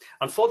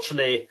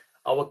 Unfortunately,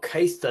 our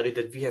case study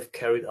that we have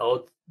carried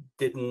out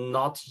did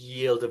not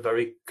yield a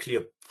very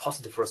clear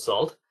positive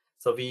result.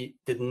 So we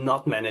did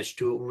not manage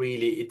to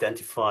really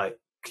identify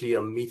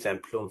clear methane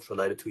plumes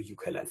related to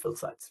UK landfill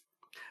sites.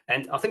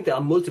 And I think there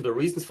are multiple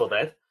reasons for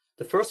that.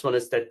 The first one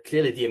is that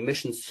clearly the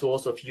emission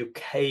source of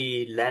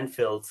UK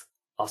landfills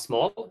are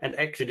small. And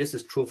actually this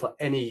is true for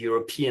any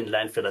European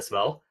landfill as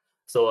well.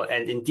 So,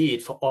 and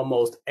indeed for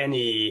almost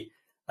any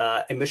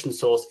emission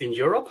source in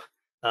Europe,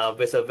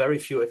 with a very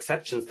few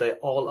exceptions, they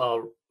all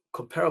are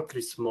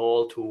comparably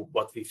small to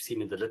what we've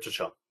seen in the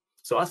literature.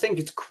 So I think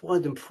it's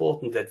quite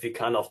important that we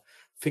kind of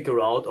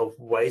figure out of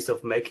ways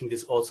of making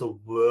this also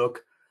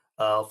work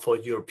for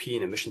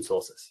European emission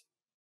sources.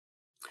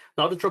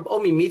 Now, the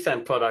Tropomi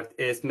methane product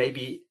is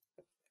maybe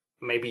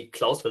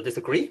Klaus will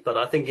disagree, but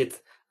I think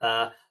it's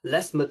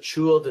less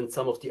mature than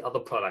some of the other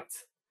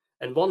products.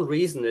 And one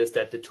reason is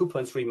that the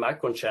 2.3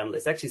 micron channel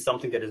is actually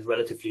something that is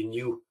relatively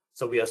new.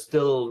 So we are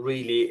still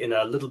really in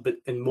a little bit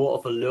in more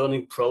of a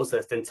learning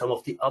process than some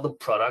of the other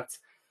products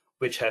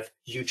which have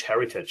huge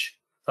heritage.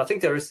 So I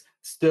think there is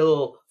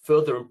still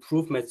further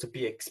improvements to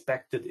be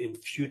expected in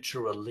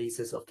future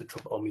releases of the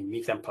Tropomi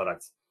methane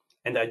products.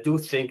 And I do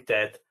think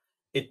that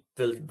it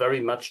will very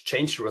much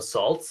change the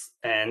results.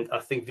 And I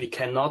think we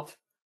cannot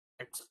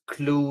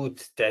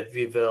exclude that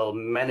we will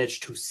manage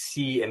to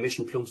see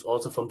emission plumes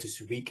also from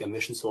these weak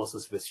emission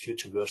sources with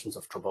future versions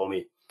of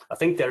Tropomi. I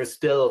think there is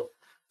still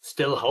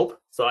hope.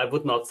 So I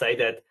would not say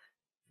that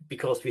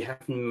because we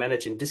haven't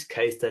managed in this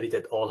case study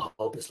that all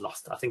hope is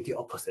lost. I think the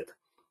opposite.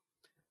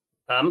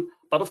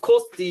 But of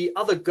course, the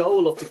other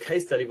goal of the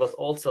case study was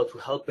also to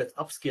help with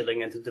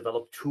upskilling and to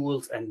develop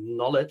tools and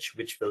knowledge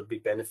which will be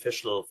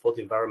beneficial for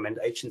the Environment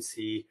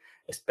Agency,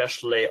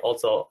 especially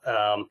also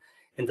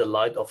in the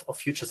light of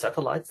future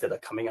satellites that are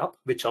coming up,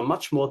 which are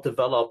much more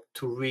developed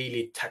to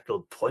really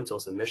tackle point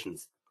source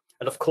emissions.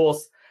 And of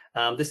course,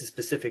 this is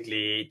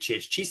specifically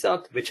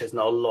GHGSat, which has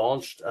now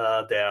launched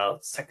their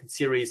second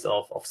series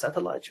of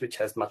satellites, which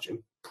has much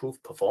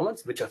improved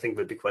performance, which I think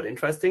will be quite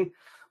interesting.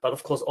 But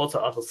of course, also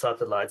other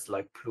satellites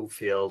like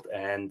Bluefield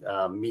and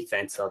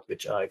MethaneSat,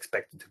 which are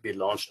expected to be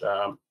launched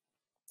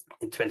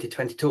in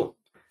 2022.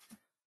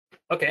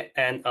 Okay,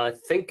 and I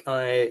think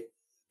I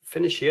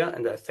finish here,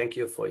 and I thank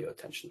you for your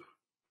attention.